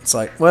 ain't it? It's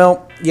like,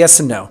 well, yes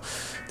and no.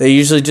 They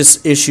usually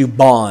just issue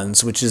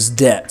bonds, which is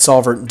debt,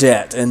 sovereign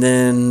debt. And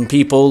then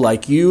people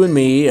like you and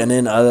me, and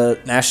then other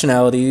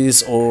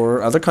nationalities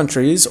or other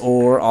countries,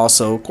 or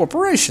also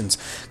corporations,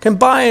 can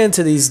buy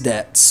into these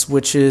debts,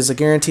 which is a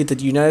guarantee that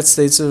the United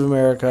States of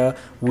America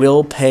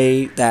will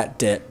pay that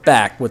debt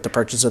back with the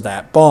purchase of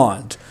that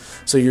bond.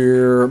 So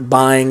you're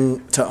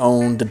buying to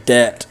own the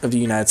debt of the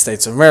United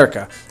States of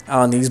America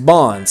on these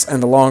bonds.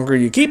 And the longer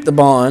you keep the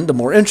bond, the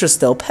more interest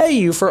they'll pay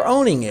you for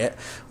owning it,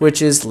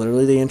 which is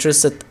literally the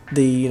interest that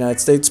the United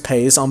States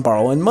pays on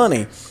borrowing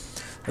money.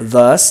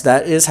 Thus,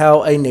 that is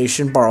how a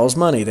nation borrows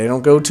money. They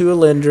don't go to a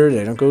lender.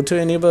 They don't go to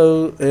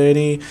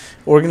any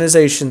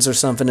organizations or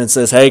something and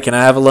says, hey, can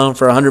I have a loan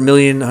for $100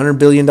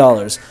 billion?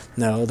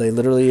 No, they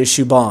literally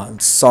issue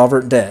bonds,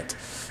 sovereign debt.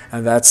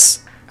 And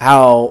that's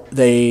how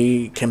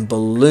they can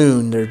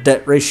balloon their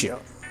debt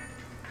ratio.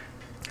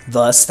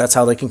 Thus, that's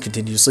how they can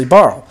continuously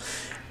borrow.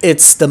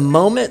 It's the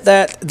moment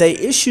that they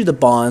issue the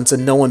bonds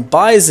and no one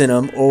buys in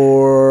them,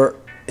 or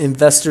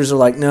investors are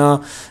like,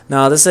 no,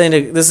 this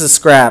is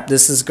scrap,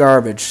 this is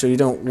garbage, so we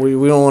don't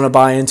want to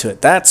buy into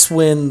it. That's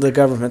when the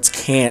governments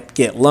can't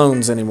get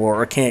loans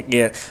anymore or can't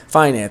get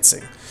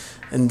financing.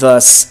 And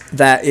thus,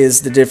 that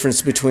is the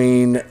difference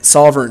between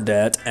sovereign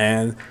debt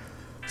and,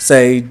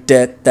 say,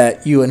 debt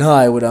that you and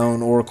I would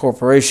own or a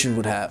corporation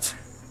would have.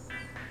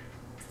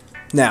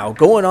 Now,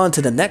 going on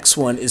to the next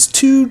one is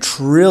 $2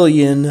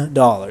 trillion.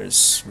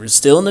 We're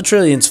still in the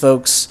trillions,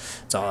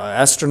 folks. It's an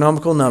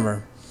astronomical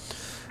number.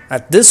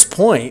 At this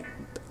point,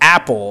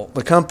 Apple,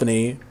 the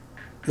company,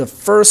 the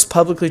first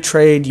publicly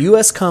traded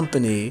U.S.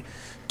 company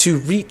to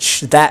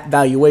reach that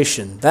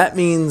valuation. That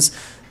means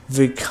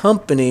the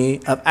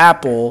company of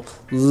Apple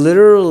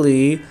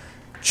literally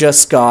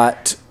just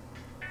got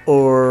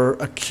or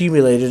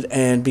accumulated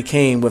and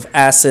became, with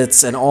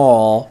assets and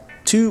all,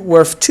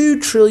 worth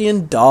 $2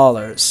 trillion.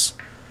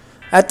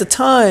 At the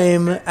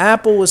time,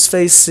 Apple was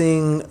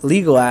facing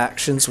legal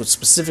actions with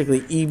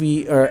specifically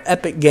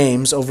Epic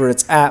Games over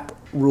its app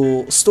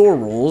store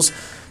rules.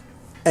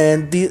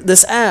 And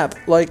this app,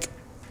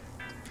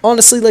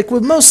 honestly,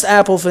 with most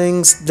Apple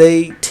things,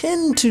 they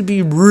tend to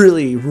be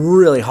really,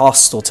 really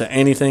hostile to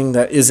anything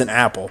that isn't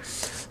Apple.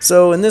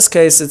 So in this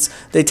case,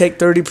 they take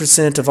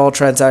 30% of all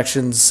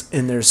transactions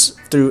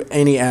through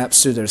any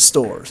apps through their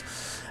stores.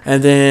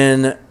 And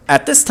then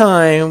at this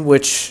time,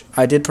 which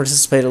I did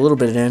participate a little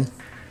bit in,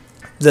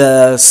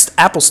 the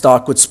Apple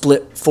stock would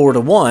split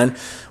 4-1,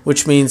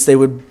 which means they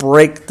would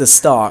break the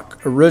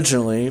stock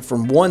originally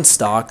from one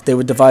stock. They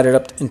would divide it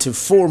up into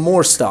 4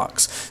 more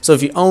stocks. So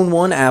if you own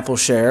 1 Apple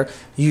share,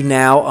 you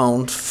now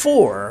owned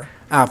 4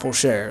 Apple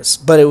shares.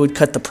 But it would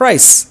cut the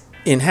price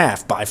in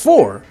half by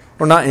 4.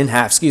 Or not in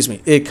half, excuse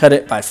me. It cut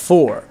it by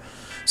 4.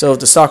 So if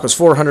the stock was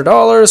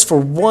 $400 for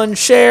 1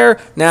 share,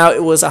 now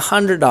it was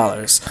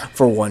 $100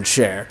 for 1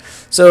 share.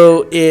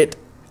 So it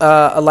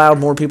allowed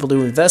more people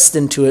to invest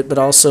into it, but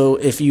also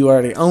if you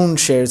already owned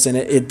shares in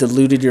it, it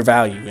diluted your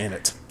value in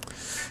it.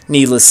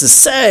 Needless to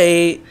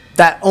say,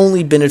 that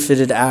only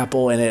benefited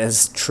Apple, and it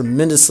has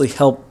tremendously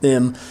helped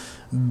them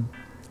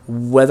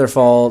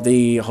weatherfall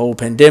the whole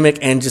pandemic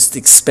and just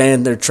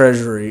expand their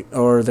treasury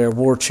or their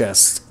war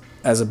chest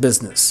as a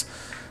business.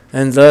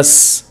 And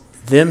thus,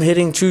 them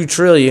hitting $2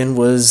 trillion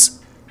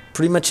was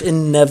pretty much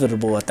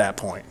inevitable at that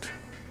point.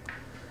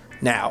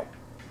 Now,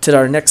 to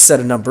our next set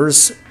of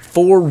numbers,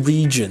 4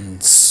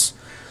 regions.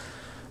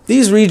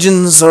 These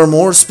regions are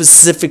more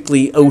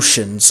specifically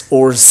oceans,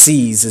 or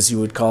seas as you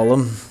would call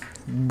them.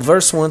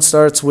 Verse 1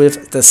 starts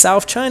with the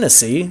South China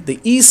Sea, the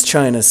East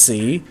China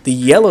Sea, the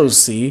Yellow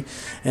Sea,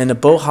 and the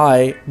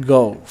Bohai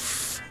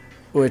Gulf,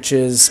 which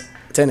is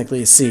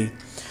technically a sea.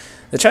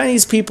 The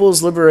Chinese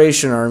People's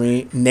Liberation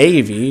Army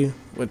Navy,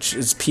 which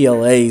is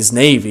PLA's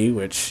Navy,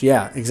 which,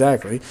 yeah,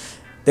 exactly,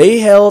 they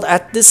held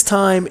at this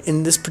time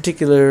in these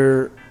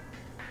particular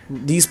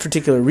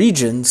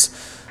regions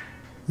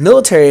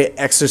military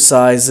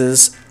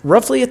exercises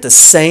roughly at the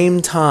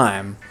same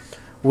time,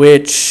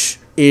 which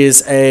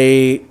is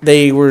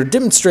they were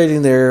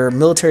demonstrating their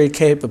military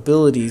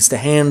capabilities to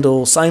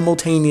handle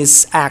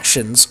simultaneous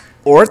actions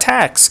or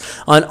attacks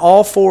on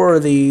all 4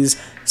 of these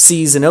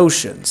seas and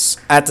oceans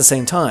at the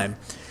same time.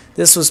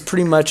 This was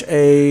pretty much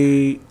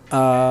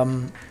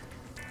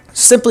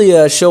simply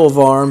a show of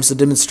arms, a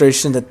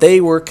demonstration that they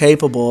were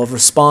capable of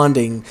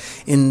responding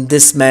in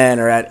this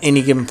manner at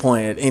any given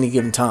point, at any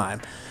given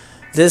time.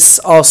 This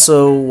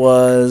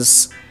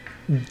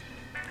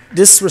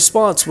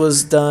response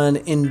was done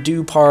in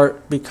due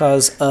part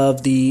because of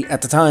at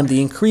the time,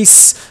 the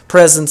increased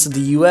presence of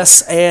the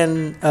U.S.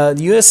 and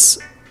the U.S.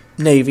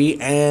 Navy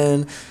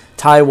and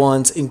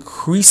Taiwan's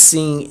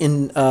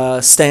increasing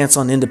stance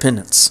on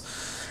independence.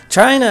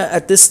 China,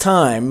 at this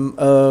time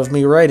of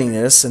me writing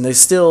this, and they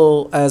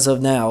still, as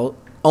of now,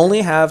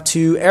 only have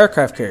 2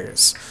 aircraft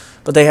carriers,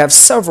 but they have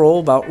several,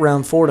 about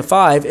around 4 to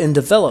 5, in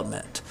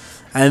development.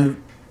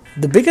 And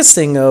the biggest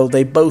thing, though,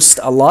 they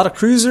boast a lot of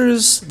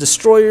cruisers,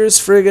 destroyers,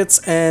 frigates,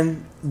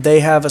 and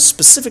they have a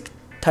specific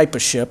type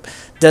of ship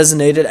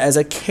designated as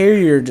a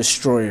carrier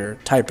destroyer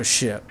type of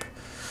ship,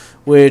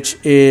 which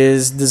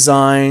is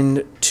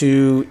designed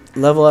to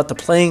level out the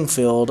playing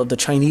field of the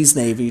Chinese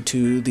Navy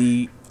to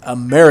the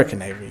American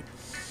Navy.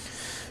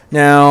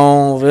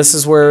 Now, this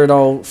is where it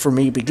all, for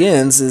me,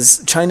 begins,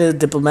 is China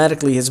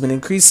diplomatically has been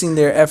increasing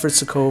their efforts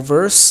to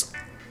coerce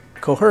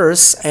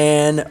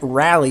and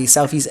rally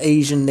Southeast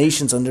Asian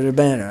nations under their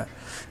banner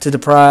to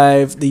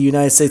deprive the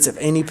United States of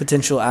any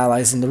potential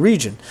allies in the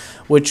region,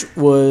 which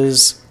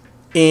was,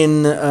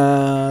 in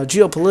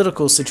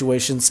geopolitical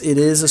situations, it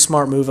is a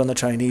smart move on the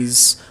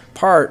Chinese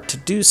part to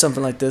do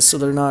something like this so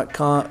they're not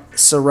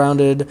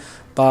surrounded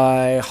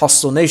by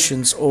hostile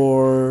nations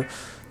or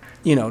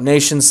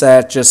nations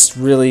that just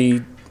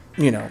really,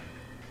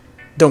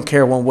 don't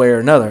care one way or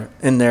another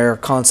in their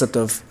concept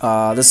of,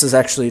 this is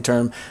actually a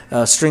term,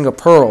 string of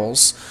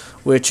pearls,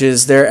 which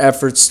is their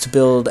efforts to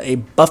build a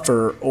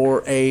buffer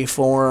or a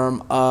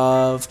form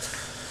of,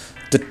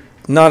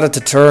 not a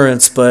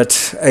deterrence,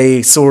 but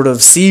a sort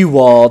of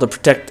seawall to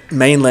protect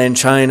mainland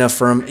China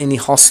from any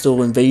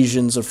hostile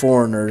invasions of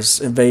foreigners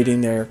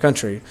invading their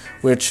country,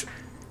 which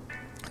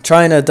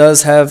China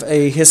does have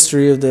a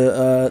history of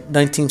the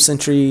 19th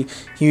century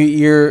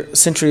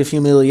century of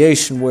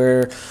humiliation,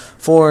 where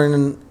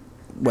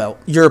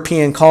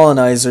European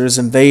colonizers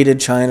invaded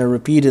China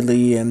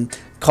repeatedly and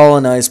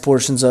colonized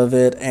portions of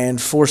it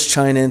and forced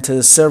China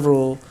into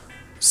several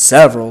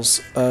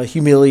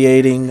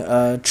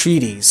humiliating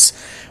treaties,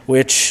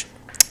 which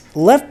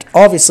left,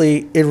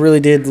 obviously, it really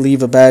did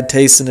leave a bad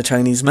taste in the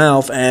Chinese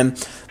mouth, and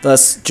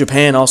thus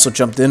Japan also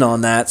jumped in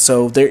on that.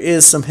 So there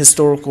is some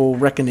historical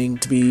reckoning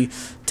to be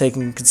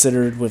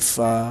considered with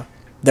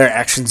their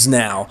actions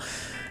now.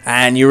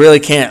 And you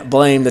really can't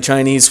blame the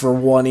Chinese for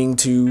wanting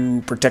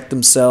to protect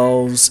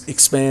themselves,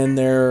 expand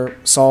their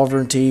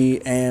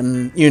sovereignty,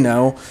 and,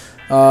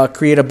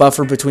 create a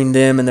buffer between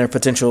them and their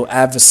potential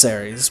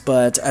adversaries.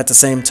 But at the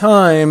same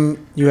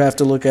time, you have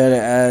to look at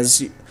it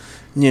as,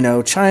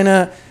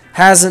 China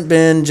hasn't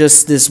been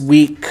just this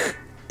weak,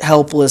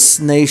 helpless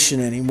nation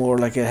anymore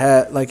like it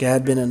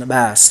had been in the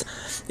past.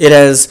 It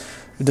has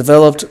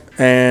developed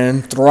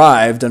and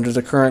thrived under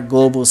the current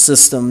global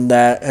system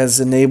that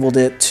has enabled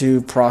it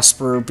to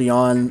prosper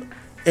beyond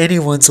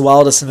anyone's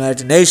wildest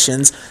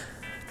imaginations.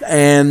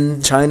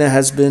 And China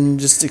has been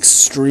just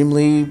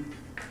extremely,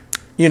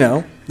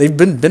 they've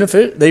been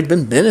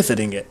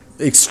benefiting it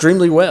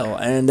extremely well,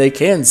 and they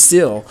can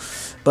still.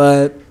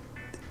 But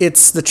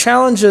it's the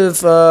challenge of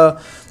the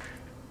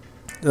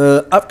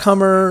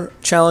upcomer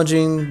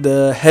challenging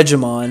the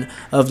hegemon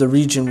of the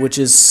region, which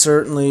is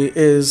certainly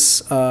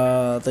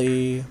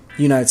the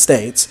United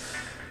States,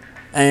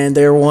 and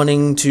they're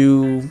wanting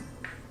to,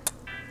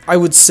 I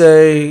would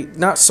say,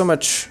 not so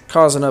much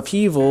cause an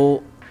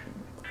upheaval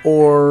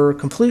or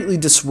completely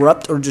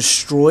disrupt or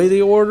destroy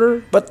the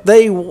order, but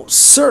they will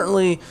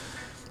certainly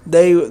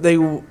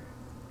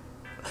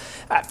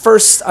at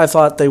first, I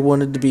thought they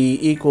wanted to be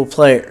equal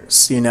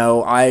players.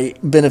 I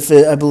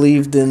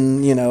believed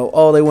in, they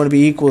want to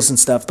be equals and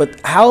stuff. But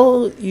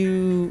how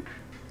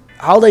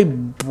they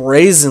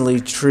brazenly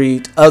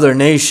treat other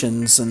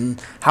nations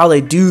and how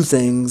they do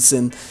things,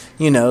 and,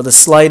 the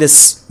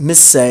slightest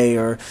missay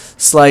or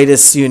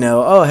slightest,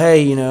 oh,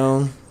 hey,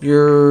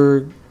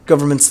 your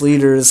government's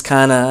leader is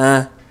kind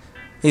of,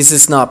 he's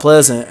just not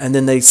pleasant. And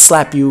then they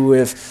slap you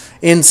with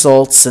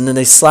insults, and then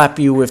they slap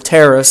you with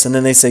tariffs, and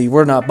then they say,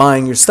 we're not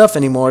buying your stuff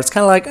anymore. It's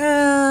kind of like,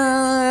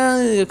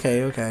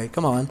 okay,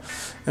 come on.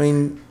 I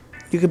mean,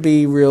 you could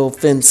be real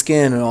thin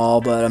skinned and all,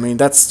 but I mean,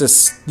 that's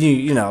just,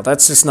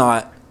 that's just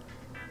not,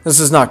 this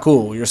is not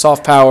cool. Your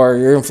soft power,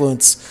 your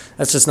influence,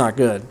 that's just not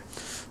good.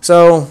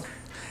 So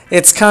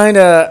it's an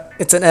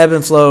ebb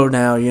and flow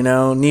now,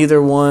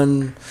 Neither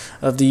one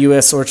of the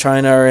U.S. or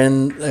China are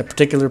in a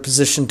particular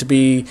position to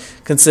be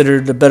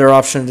considered the better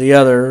option to the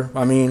other.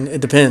 I mean,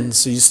 it depends.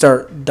 So you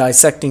start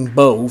dissecting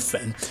both,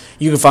 and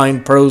you can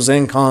find pros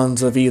and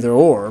cons of either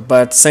or.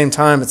 But at the same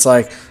time, it's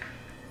like,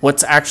 what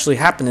is actually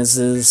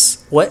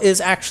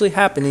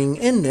happening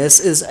in this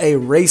is a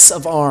race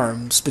of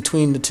arms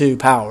between the two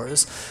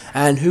powers,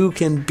 and who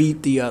can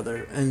beat the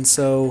other. And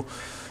so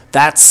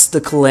that's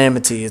the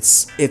calamity.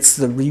 It's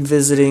the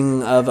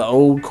revisiting of the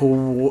old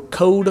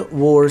Cold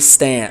War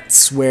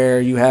stance, where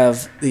you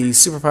have the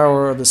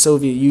superpower of the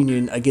Soviet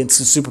Union against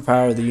the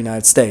superpower of the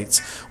United States,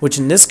 which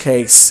in this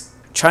case,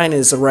 China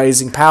is a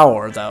rising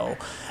power, though,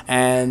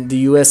 and the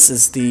U.S.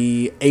 is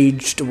the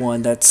aged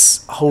one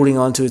that's holding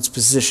on to its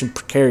position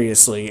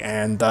precariously,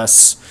 and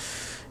thus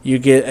you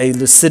get a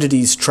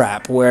Thucydides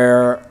trap,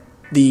 where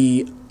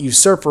the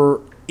usurper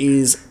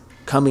is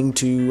coming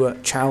to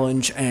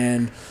challenge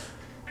and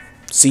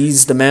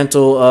seize the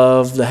mantle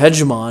of the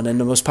hegemon and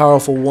the most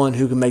powerful one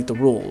who can make the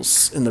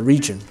rules in the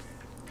region.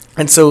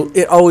 And so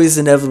it always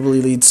inevitably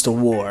leads to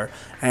war.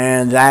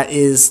 And that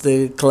is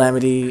the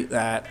calamity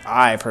that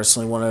I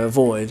personally want to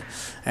avoid.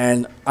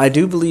 And I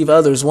do believe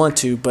others want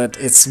to, but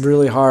it's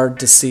really hard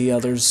to see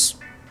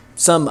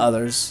some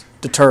others,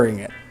 deterring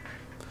it.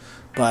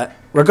 But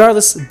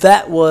regardless,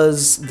 that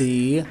was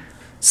the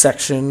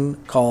section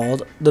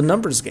called The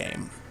Numbers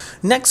Game.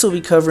 Next, we'll be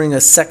covering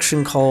a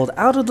section called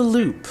Out of the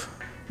Loop,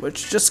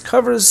 which just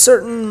covers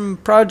certain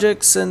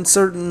projects and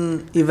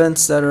certain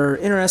events that are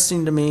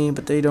interesting to me,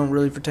 but they don't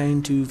really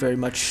pertain to very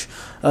much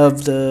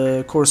of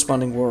the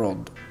corresponding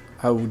world.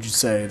 How would you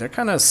say? They're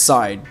kind of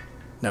side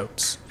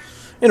notes.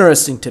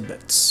 Interesting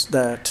tidbits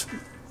that,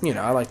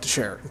 I like to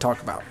share and talk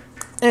about.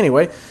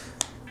 Anyway,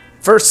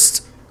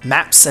 first,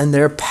 maps and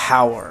their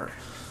power.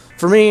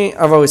 For me,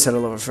 I've always had a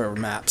love affair with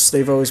maps.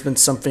 They've always been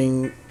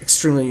something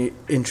extremely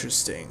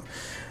interesting.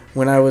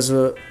 When I was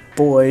a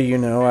boy,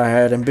 I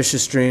had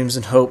ambitious dreams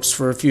and hopes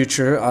for a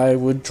future. I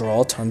would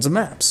draw tons of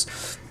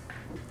maps.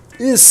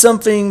 It is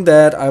something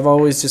that I've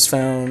always just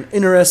found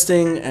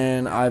interesting,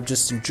 and I've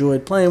just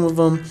enjoyed playing with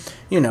them.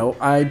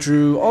 I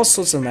drew all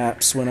sorts of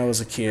maps when I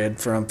was a kid,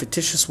 from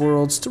fictitious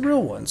worlds to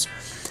real ones.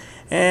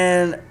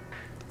 And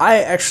I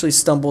actually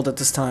stumbled at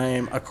this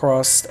time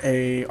across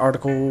an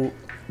article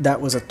that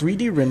was a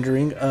 3D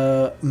rendering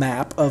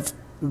map of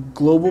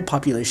global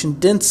population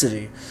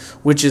density,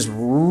 which is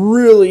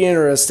really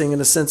interesting in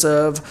the sense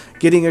of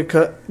getting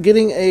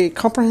a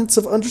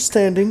comprehensive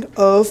understanding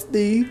of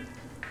the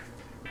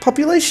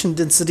population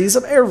densities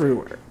of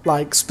everywhere,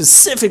 like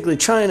specifically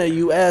China,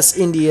 US,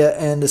 India,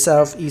 and the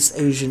Southeast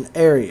Asian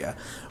area,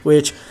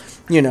 which,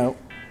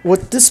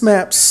 what these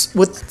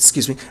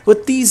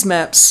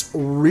maps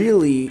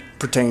really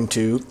pertain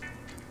to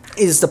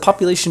is the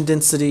population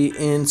density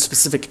in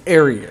specific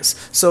areas.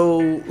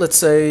 So let's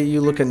say you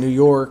look at New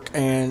York,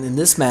 and in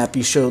this map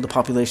you show the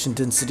population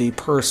density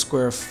per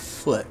square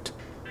foot,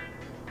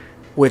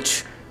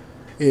 which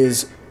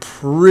is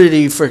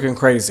pretty freaking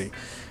crazy.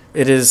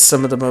 It is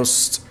some of the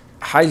most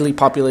highly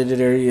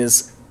populated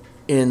areas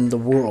in the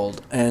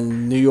world,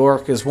 and New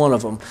York is one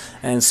of them,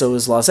 and so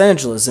is Los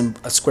Angeles in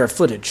a square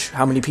footage.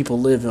 How many people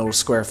live in a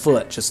square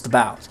foot? Just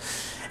about.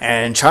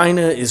 And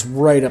China is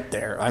right up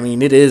there. I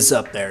mean, it is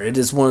up there. It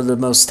is one of the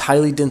most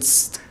highly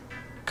dense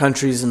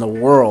countries in the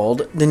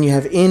world. Then you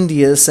have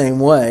India, same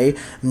way.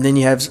 And then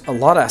you have a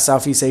lot of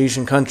Southeast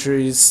Asian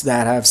countries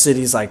that have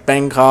cities like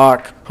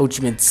Bangkok, Ho Chi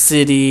Minh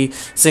City,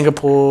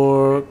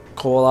 Singapore,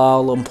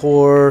 Kuala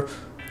Lumpur.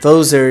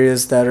 Those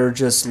areas that are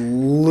just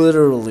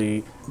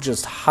literally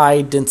just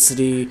high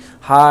density,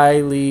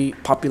 highly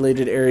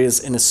populated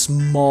areas in a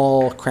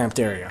small, cramped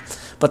area.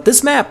 But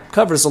this map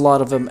covers a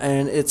lot of them,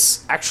 and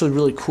it's actually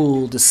really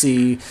cool to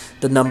see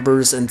the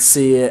numbers and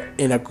see it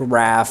in a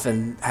graph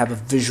and have a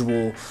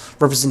visual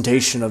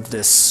representation of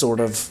this sort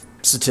of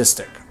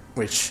statistic,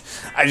 which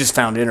I just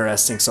found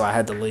interesting, so I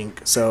had the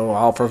link. So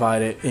I'll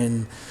provide it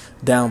in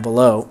down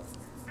below.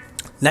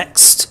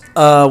 Next,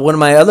 one of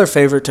my other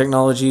favorite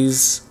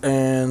technologies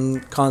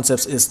and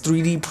concepts is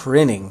 3D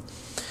printing.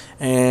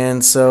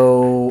 And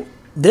so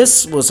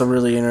this was a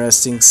really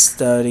interesting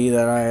study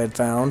that I had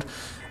found.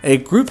 A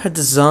group had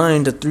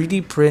designed a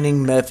 3D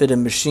printing method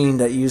and machine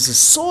that uses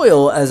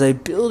soil as a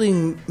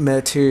building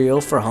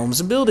material for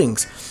homes and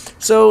buildings.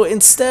 So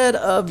instead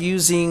of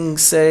using,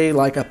 say,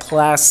 like a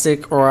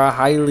plastic or a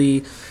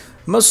highly...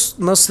 Most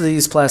of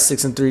these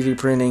plastics in 3D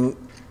printing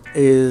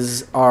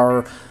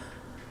are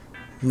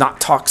not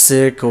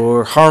toxic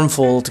or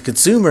harmful to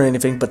consume or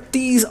anything, but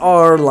these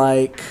are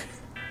like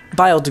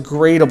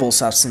biodegradable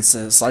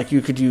substances. Like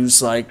you could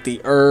use like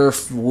the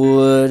earth,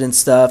 wood, and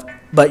stuff,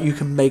 but you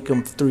can make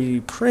them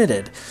 3D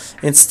printed.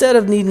 Instead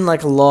of needing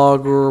like a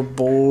log or a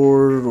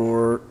board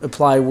or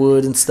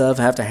plywood and stuff,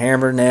 have to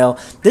hammer, nail.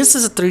 This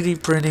is a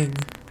 3D printing.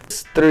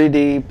 This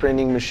 3D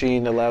printing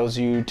machine allows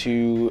you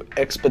to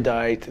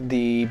expedite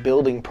the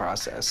building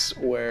process,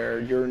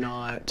 where you're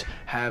not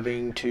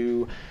having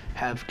to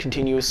have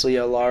continuously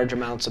a large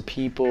amounts of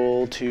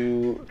people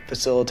to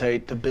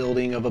facilitate the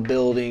building of a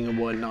building and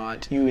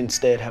whatnot. You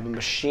instead have a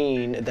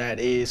machine that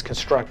is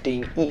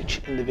constructing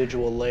each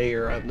individual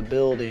layer of the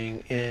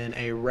building in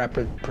a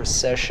rapid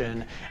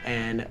procession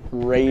and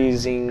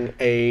raising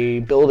a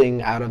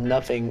building out of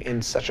nothing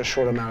in such a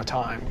short amount of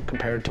time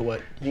compared to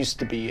what used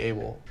to be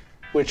able,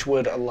 which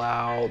would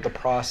allow the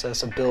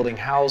process of building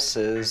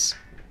houses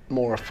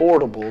more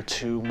affordable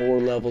to more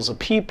levels of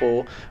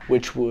people,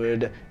 which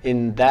would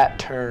in that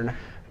turn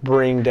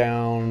bring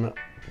down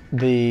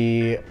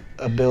the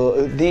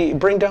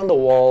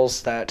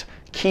walls that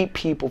keep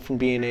people from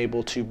being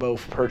able to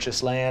both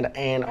purchase land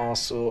and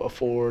also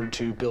afford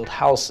to build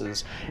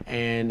houses.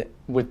 And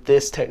with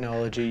this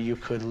technology, you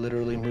could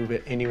literally move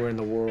it anywhere in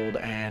the world,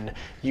 and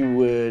you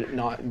would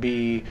not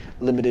be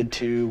limited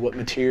to what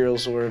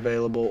materials were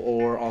available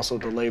or also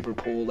the labor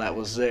pool that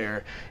was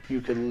there. You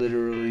could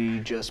literally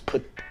just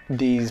put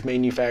these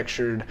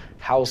manufactured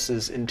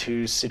houses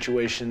into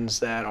situations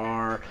that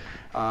are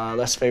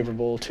less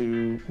favorable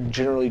to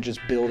generally just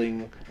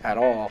building at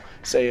all.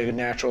 Say a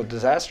natural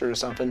disaster or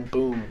something,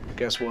 boom,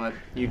 guess what?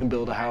 You can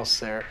build a house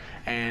there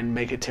and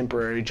make it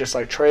temporary, just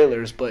like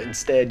trailers, but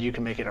instead you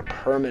can make it a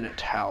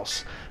permanent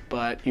house.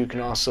 But you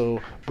can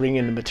also bring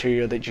in the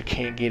material that you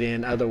can't get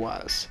in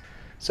otherwise.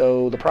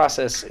 So the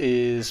process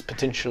is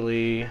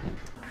potentially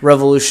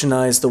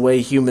revolutionize the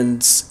way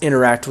humans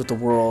interact with the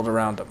world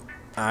around them.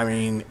 I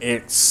mean,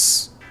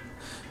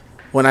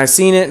 when I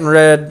seen it and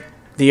read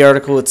the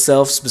article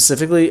itself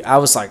specifically, I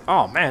was like,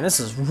 oh man, this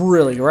is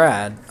really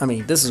rad. I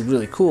mean, this is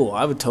really cool.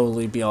 I would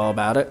totally be all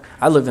about it.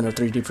 I live in a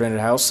 3D printed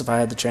house if I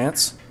had the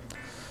chance.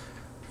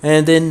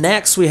 And then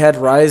next we had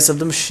Rise of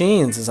the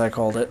Machines, as I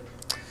called it.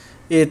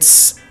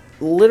 It's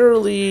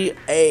literally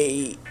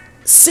a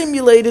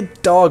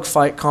simulated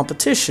dogfight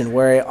competition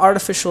where an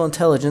artificial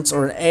intelligence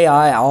or an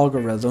AI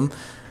algorithm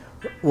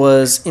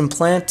was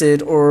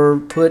implanted or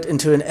put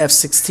into an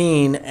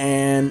F-16,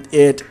 and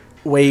it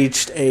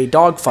waged a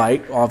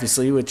dogfight,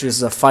 obviously, which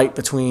is a fight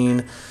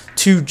between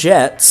two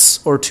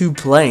jets or two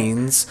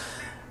planes,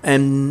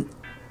 and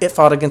it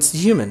fought against a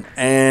human.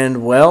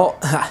 And, well,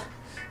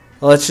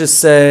 let's just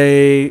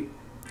say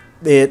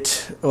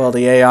the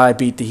AI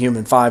beat the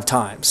human 5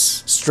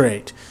 times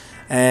straight.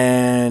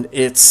 And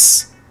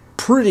it's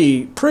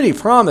pretty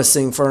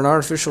promising for an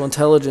artificial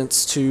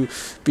intelligence to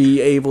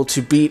be able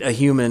to beat a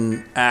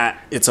human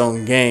at its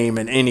own game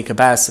in any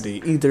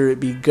capacity. Either it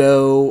be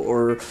Go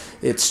or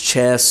it's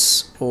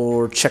chess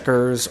or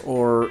checkers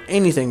or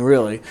anything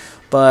really.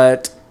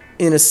 But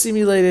in a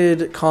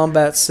simulated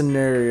combat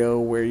scenario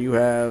where you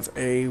have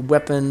a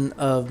weapon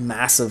of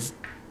massive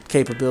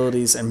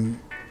capabilities and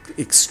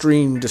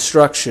extreme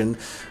destruction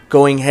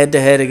going head to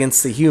head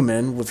against the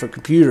human with a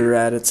computer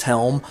at its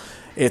helm,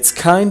 it's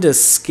kind of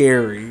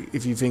scary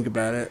if you think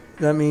about it.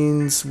 That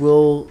means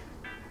we'll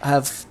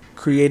have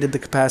created the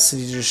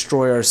capacity to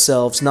destroy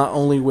ourselves, not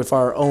only with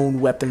our own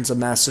weapons of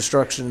mass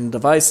destruction and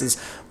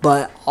devices,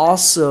 but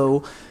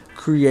also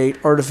create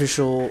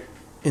artificial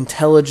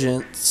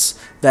intelligence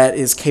that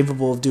is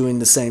capable of doing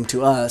the same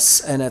to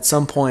us. And at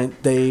some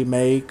point, they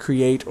may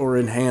create or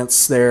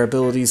enhance their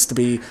abilities to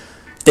be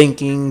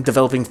thinking,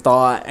 developing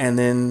thought, and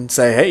then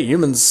say, hey,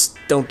 humans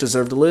don't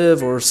deserve to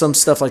live, or some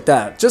stuff like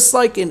that. Just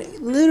like in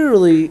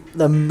literally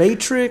The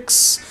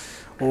Matrix,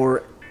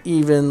 or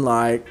even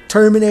like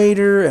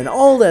Terminator and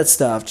all that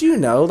stuff.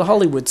 The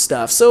Hollywood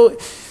stuff. So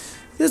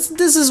this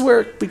is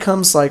where it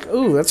becomes like,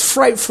 oh, that's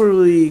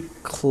frightfully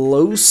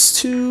close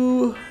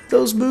to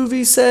those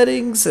movie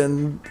settings.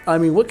 And I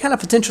mean, what kind of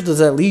potential does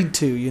that lead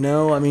to?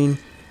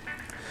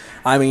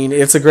 I mean,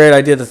 it's a great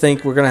idea to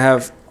think we're gonna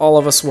have, all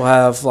of us will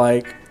have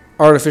like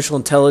artificial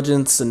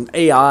intelligence and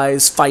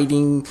AIs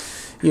fighting,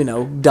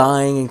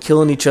 dying and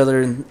killing each other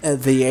in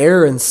the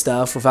air and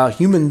stuff without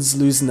humans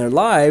losing their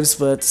lives.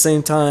 But at the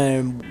same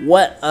time,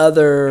 what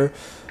other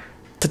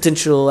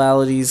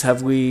potentialities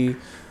have we,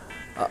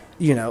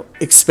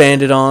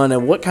 expanded on,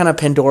 and what kind of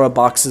Pandora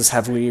boxes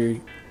have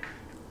we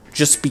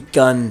just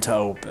begun to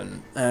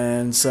open?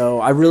 And so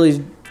I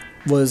really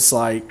was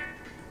like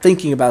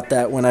thinking about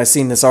that when I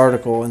seen this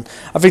article, and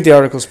I think the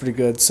article's pretty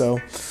good. So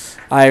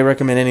I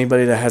recommend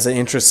anybody that has an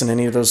interest in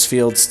any of those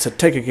fields to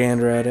take a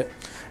gander at it.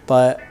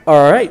 But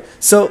all right,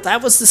 so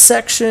that was the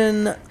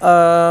section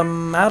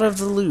out of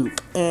the loop,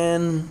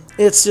 and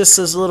it's just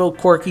this little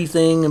quirky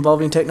thing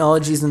involving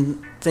technologies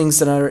and things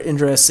that are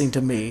interesting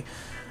to me.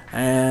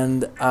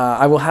 And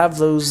I will have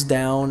those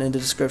down in the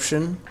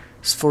description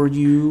for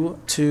you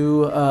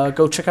to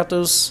go check out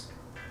those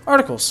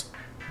articles.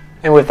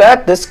 And with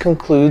that, this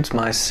concludes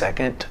my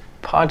second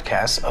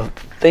podcast of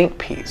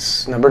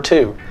Thinkpiece number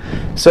 2.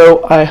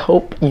 So I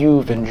hope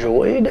you've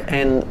enjoyed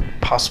and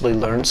possibly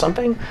learned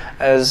something.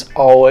 As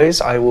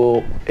always, I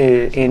will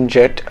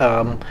inject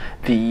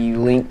the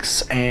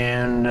links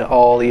and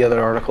all the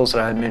other articles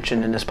that I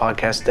mentioned in this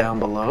podcast down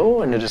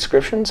below in the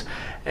descriptions.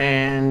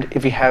 And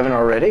if you haven't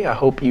already, I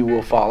hope you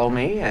will follow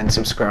me and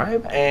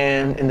subscribe.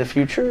 And in the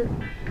future,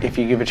 if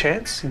you give a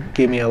chance,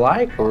 give me a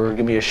like or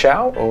give me a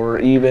shout, or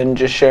even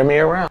just share me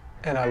around.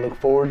 And I look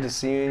forward to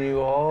seeing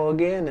you all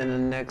again in the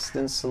next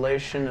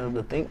installation of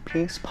the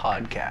Thinkpiece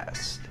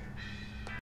podcast.